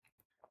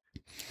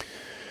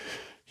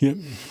 Yep.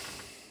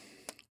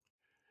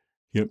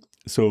 Yep.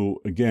 So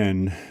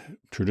again,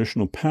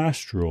 traditional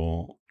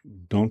pastoral,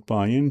 don't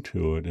buy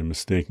into it and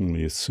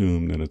mistakenly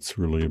assume that it's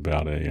really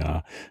about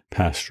a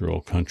pastoral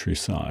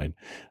countryside.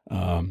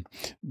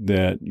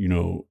 That, you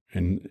know,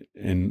 and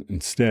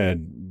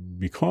instead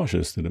be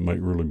cautious that it might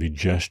really be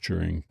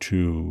gesturing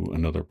to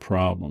another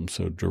problem.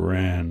 So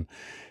Duran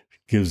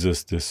gives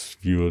us this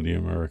view of the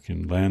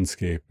American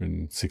landscape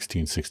in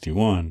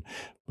 1661,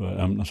 but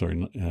I'm sorry,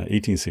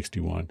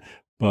 1861.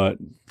 But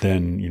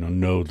then, you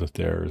know that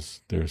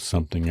there's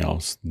something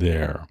else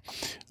there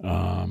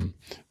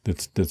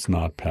that's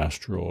not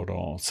pastoral at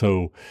all.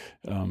 So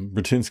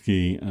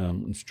Bertinsky,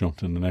 let's jump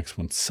to the next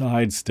one,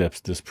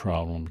 sidesteps this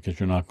problem because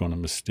you're not going to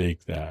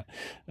mistake that.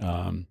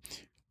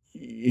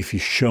 If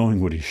he's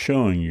showing what he's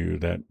showing you,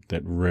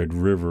 that Red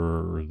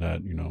River or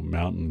that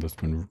mountain that's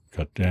been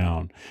cut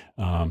down,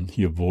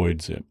 he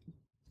avoids it.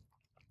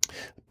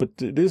 But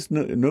it is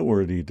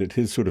noteworthy that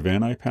his sort of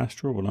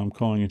anti-pastoral, what I'm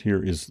calling it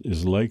here,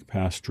 is like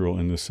pastoral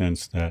in the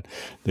sense that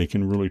they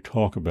can really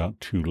talk about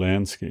two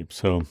landscapes.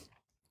 So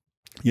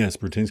yes,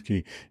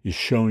 Bertinsky is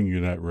showing you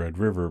that Red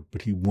River,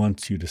 but he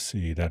wants you to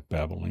see that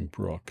babbling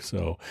brook.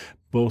 So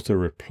both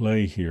are at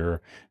play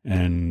here,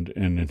 and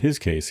in his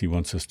case, he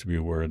wants us to be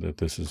aware that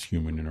this is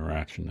human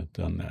interaction that's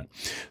done that.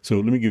 So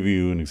let me give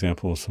you an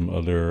example of some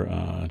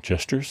other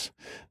gestures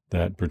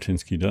that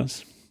Bertinsky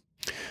does.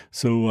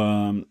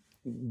 So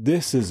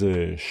this is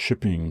a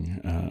ship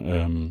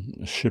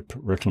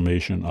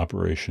reclamation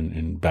operation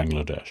in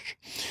Bangladesh,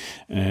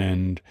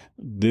 and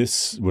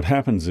what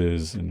happens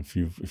is, and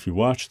if you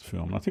watch the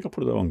film, I think I'll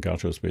put it on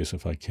Gaucho Space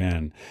if I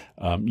can,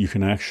 you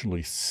can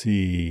actually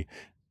see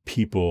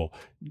people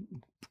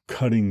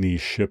cutting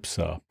these ships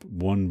up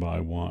one by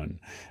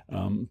one.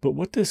 But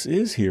what this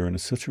is here, and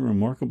it's such a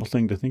remarkable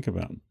thing to think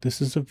about,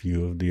 this is a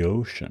view of the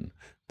ocean.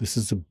 This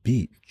is a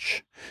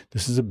beach.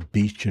 This is a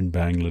beach in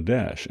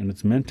Bangladesh, and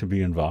it's meant to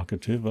be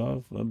evocative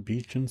of a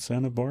beach in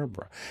Santa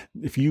Barbara.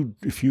 If you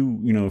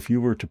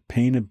were to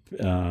paint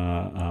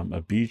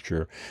a beach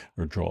or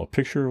draw a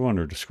picture of one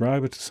or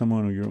describe it to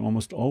someone, you're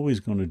almost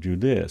always going to do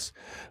this.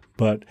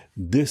 But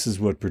this is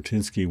what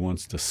Bertinsky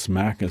wants to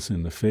smack us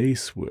in the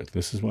face with.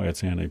 This is why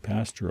it's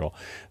anti-pastoral.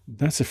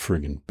 That's a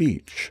friggin'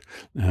 beach,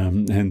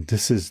 and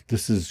this is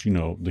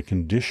the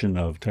condition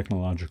of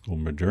technological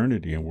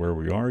modernity and where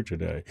we are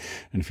today.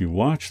 And if you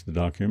watch the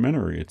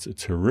documentary,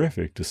 it's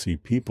horrific to see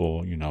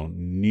people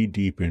knee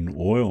deep in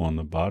oil on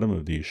the bottom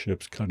of these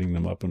ships, cutting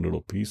them up in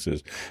little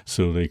pieces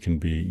so they can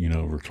be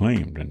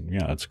reclaimed. And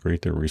yeah, it's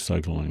great they're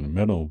recycling the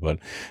metal, but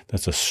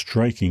that's a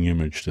striking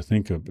image to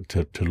think of,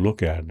 to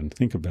look at and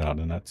think about.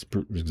 And that's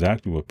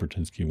exactly what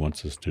Bertinsky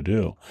wants us to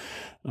do.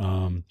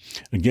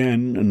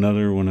 Again,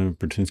 another one of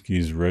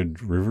Bertinsky's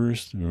red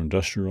rivers,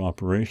 industrial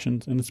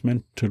operations, and it's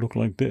meant to look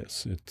like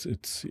this.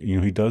 It's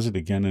he does it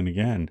again and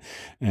again,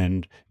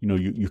 and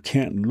you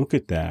can't look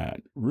at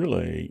that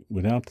really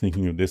without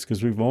thinking of this,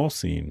 because we've all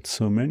seen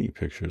so many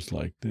pictures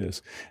like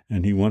this,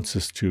 and he wants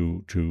us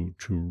to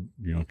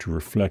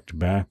reflect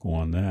back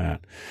on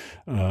that.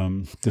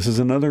 This is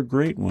another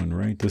great one,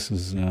 right? This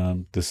is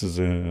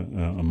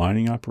a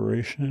mining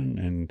operation.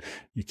 And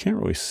you can't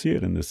really see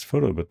it in this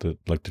photo, but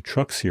the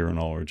trucks here and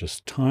all are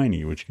just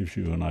tiny, which gives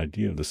you an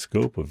idea of the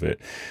scope of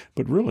it.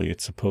 But really,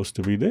 it's supposed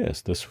to be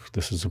this.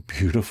 This is a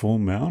beautiful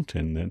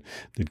mountain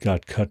that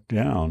got cut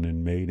down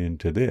and made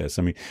into this.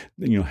 I mean,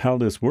 how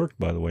this worked,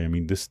 by the way. I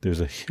mean,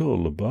 there's a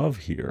hill above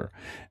here,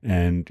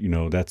 and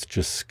that's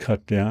just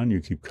cut down.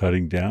 You keep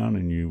cutting down,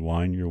 and you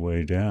wind your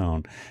way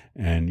down.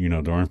 And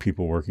there aren't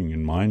people working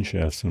in mine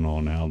shafts and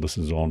all now. This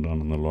is all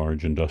done on the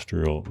large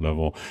industrial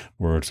level,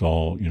 where it's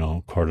all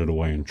carted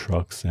away in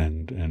trucks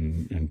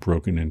and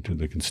broken into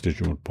the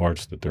constituent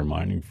parts that they're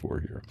mining for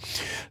here.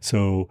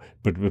 So,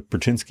 but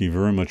Bertinsky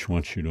very much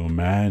wants you to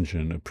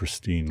imagine a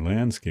pristine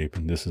landscape,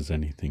 and this is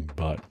anything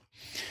but.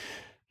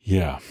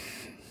 Yeah.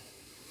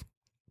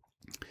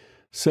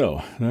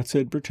 So that's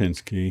Ed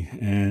Bertinsky,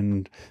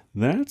 and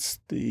that's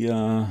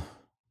the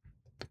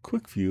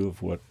quick view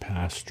of what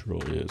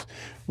pastoral is.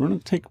 We're going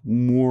to take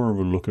more of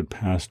a look at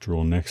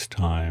pastoral next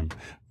time,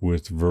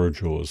 with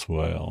Virgil as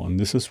well. And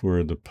this is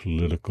where the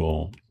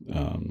political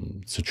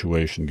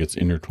situation gets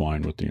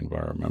intertwined with the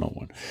environmental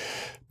one.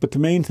 But the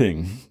main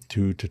thing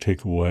to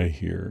take away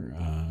here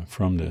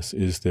from this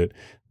is that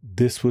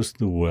this was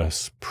the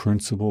West's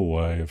principal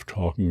way of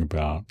talking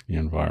about the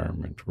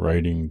environment,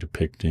 writing,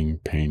 depicting,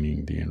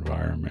 painting the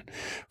environment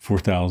for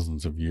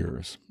thousands of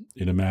years.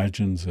 It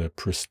imagines a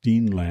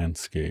pristine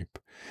landscape,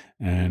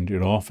 and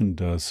it often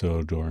does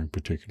so during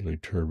particularly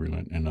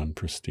turbulent and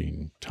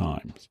unpristine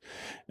times.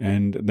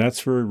 And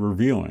that's very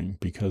revealing,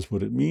 because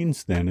what it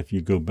means then, if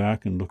you go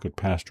back and look at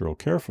pastoral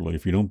carefully,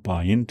 if you don't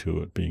buy into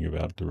it being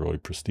about the really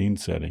pristine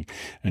setting,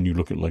 and you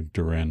look at like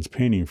Duran's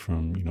painting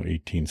from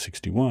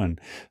 1861,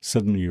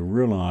 suddenly you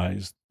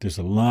realize there's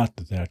a lot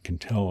that can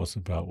tell us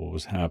about what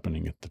was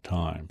happening at the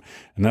time.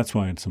 And that's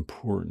why it's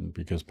important,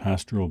 because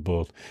pastoral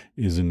both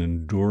is an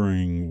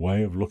enduring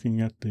way of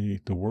looking at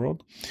the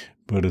world,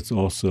 but it's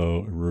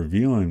also a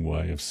revealing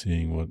way of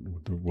seeing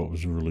what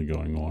was really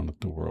going on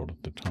at the world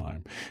at the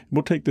time.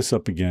 We'll take this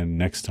up again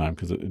next time,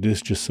 because it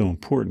is just so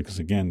important, because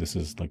again, this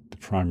is like the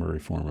primary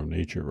form of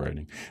nature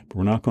writing. But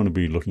we're not going to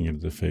be looking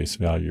at the face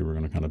value. We're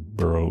going to kind of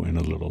burrow in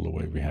a little the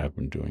way we have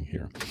been doing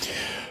here.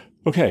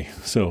 Okay,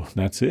 so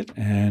that's it,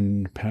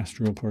 and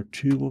Pastoral Part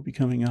 2 will be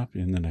coming up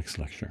in the next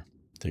lecture.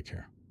 Take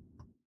care.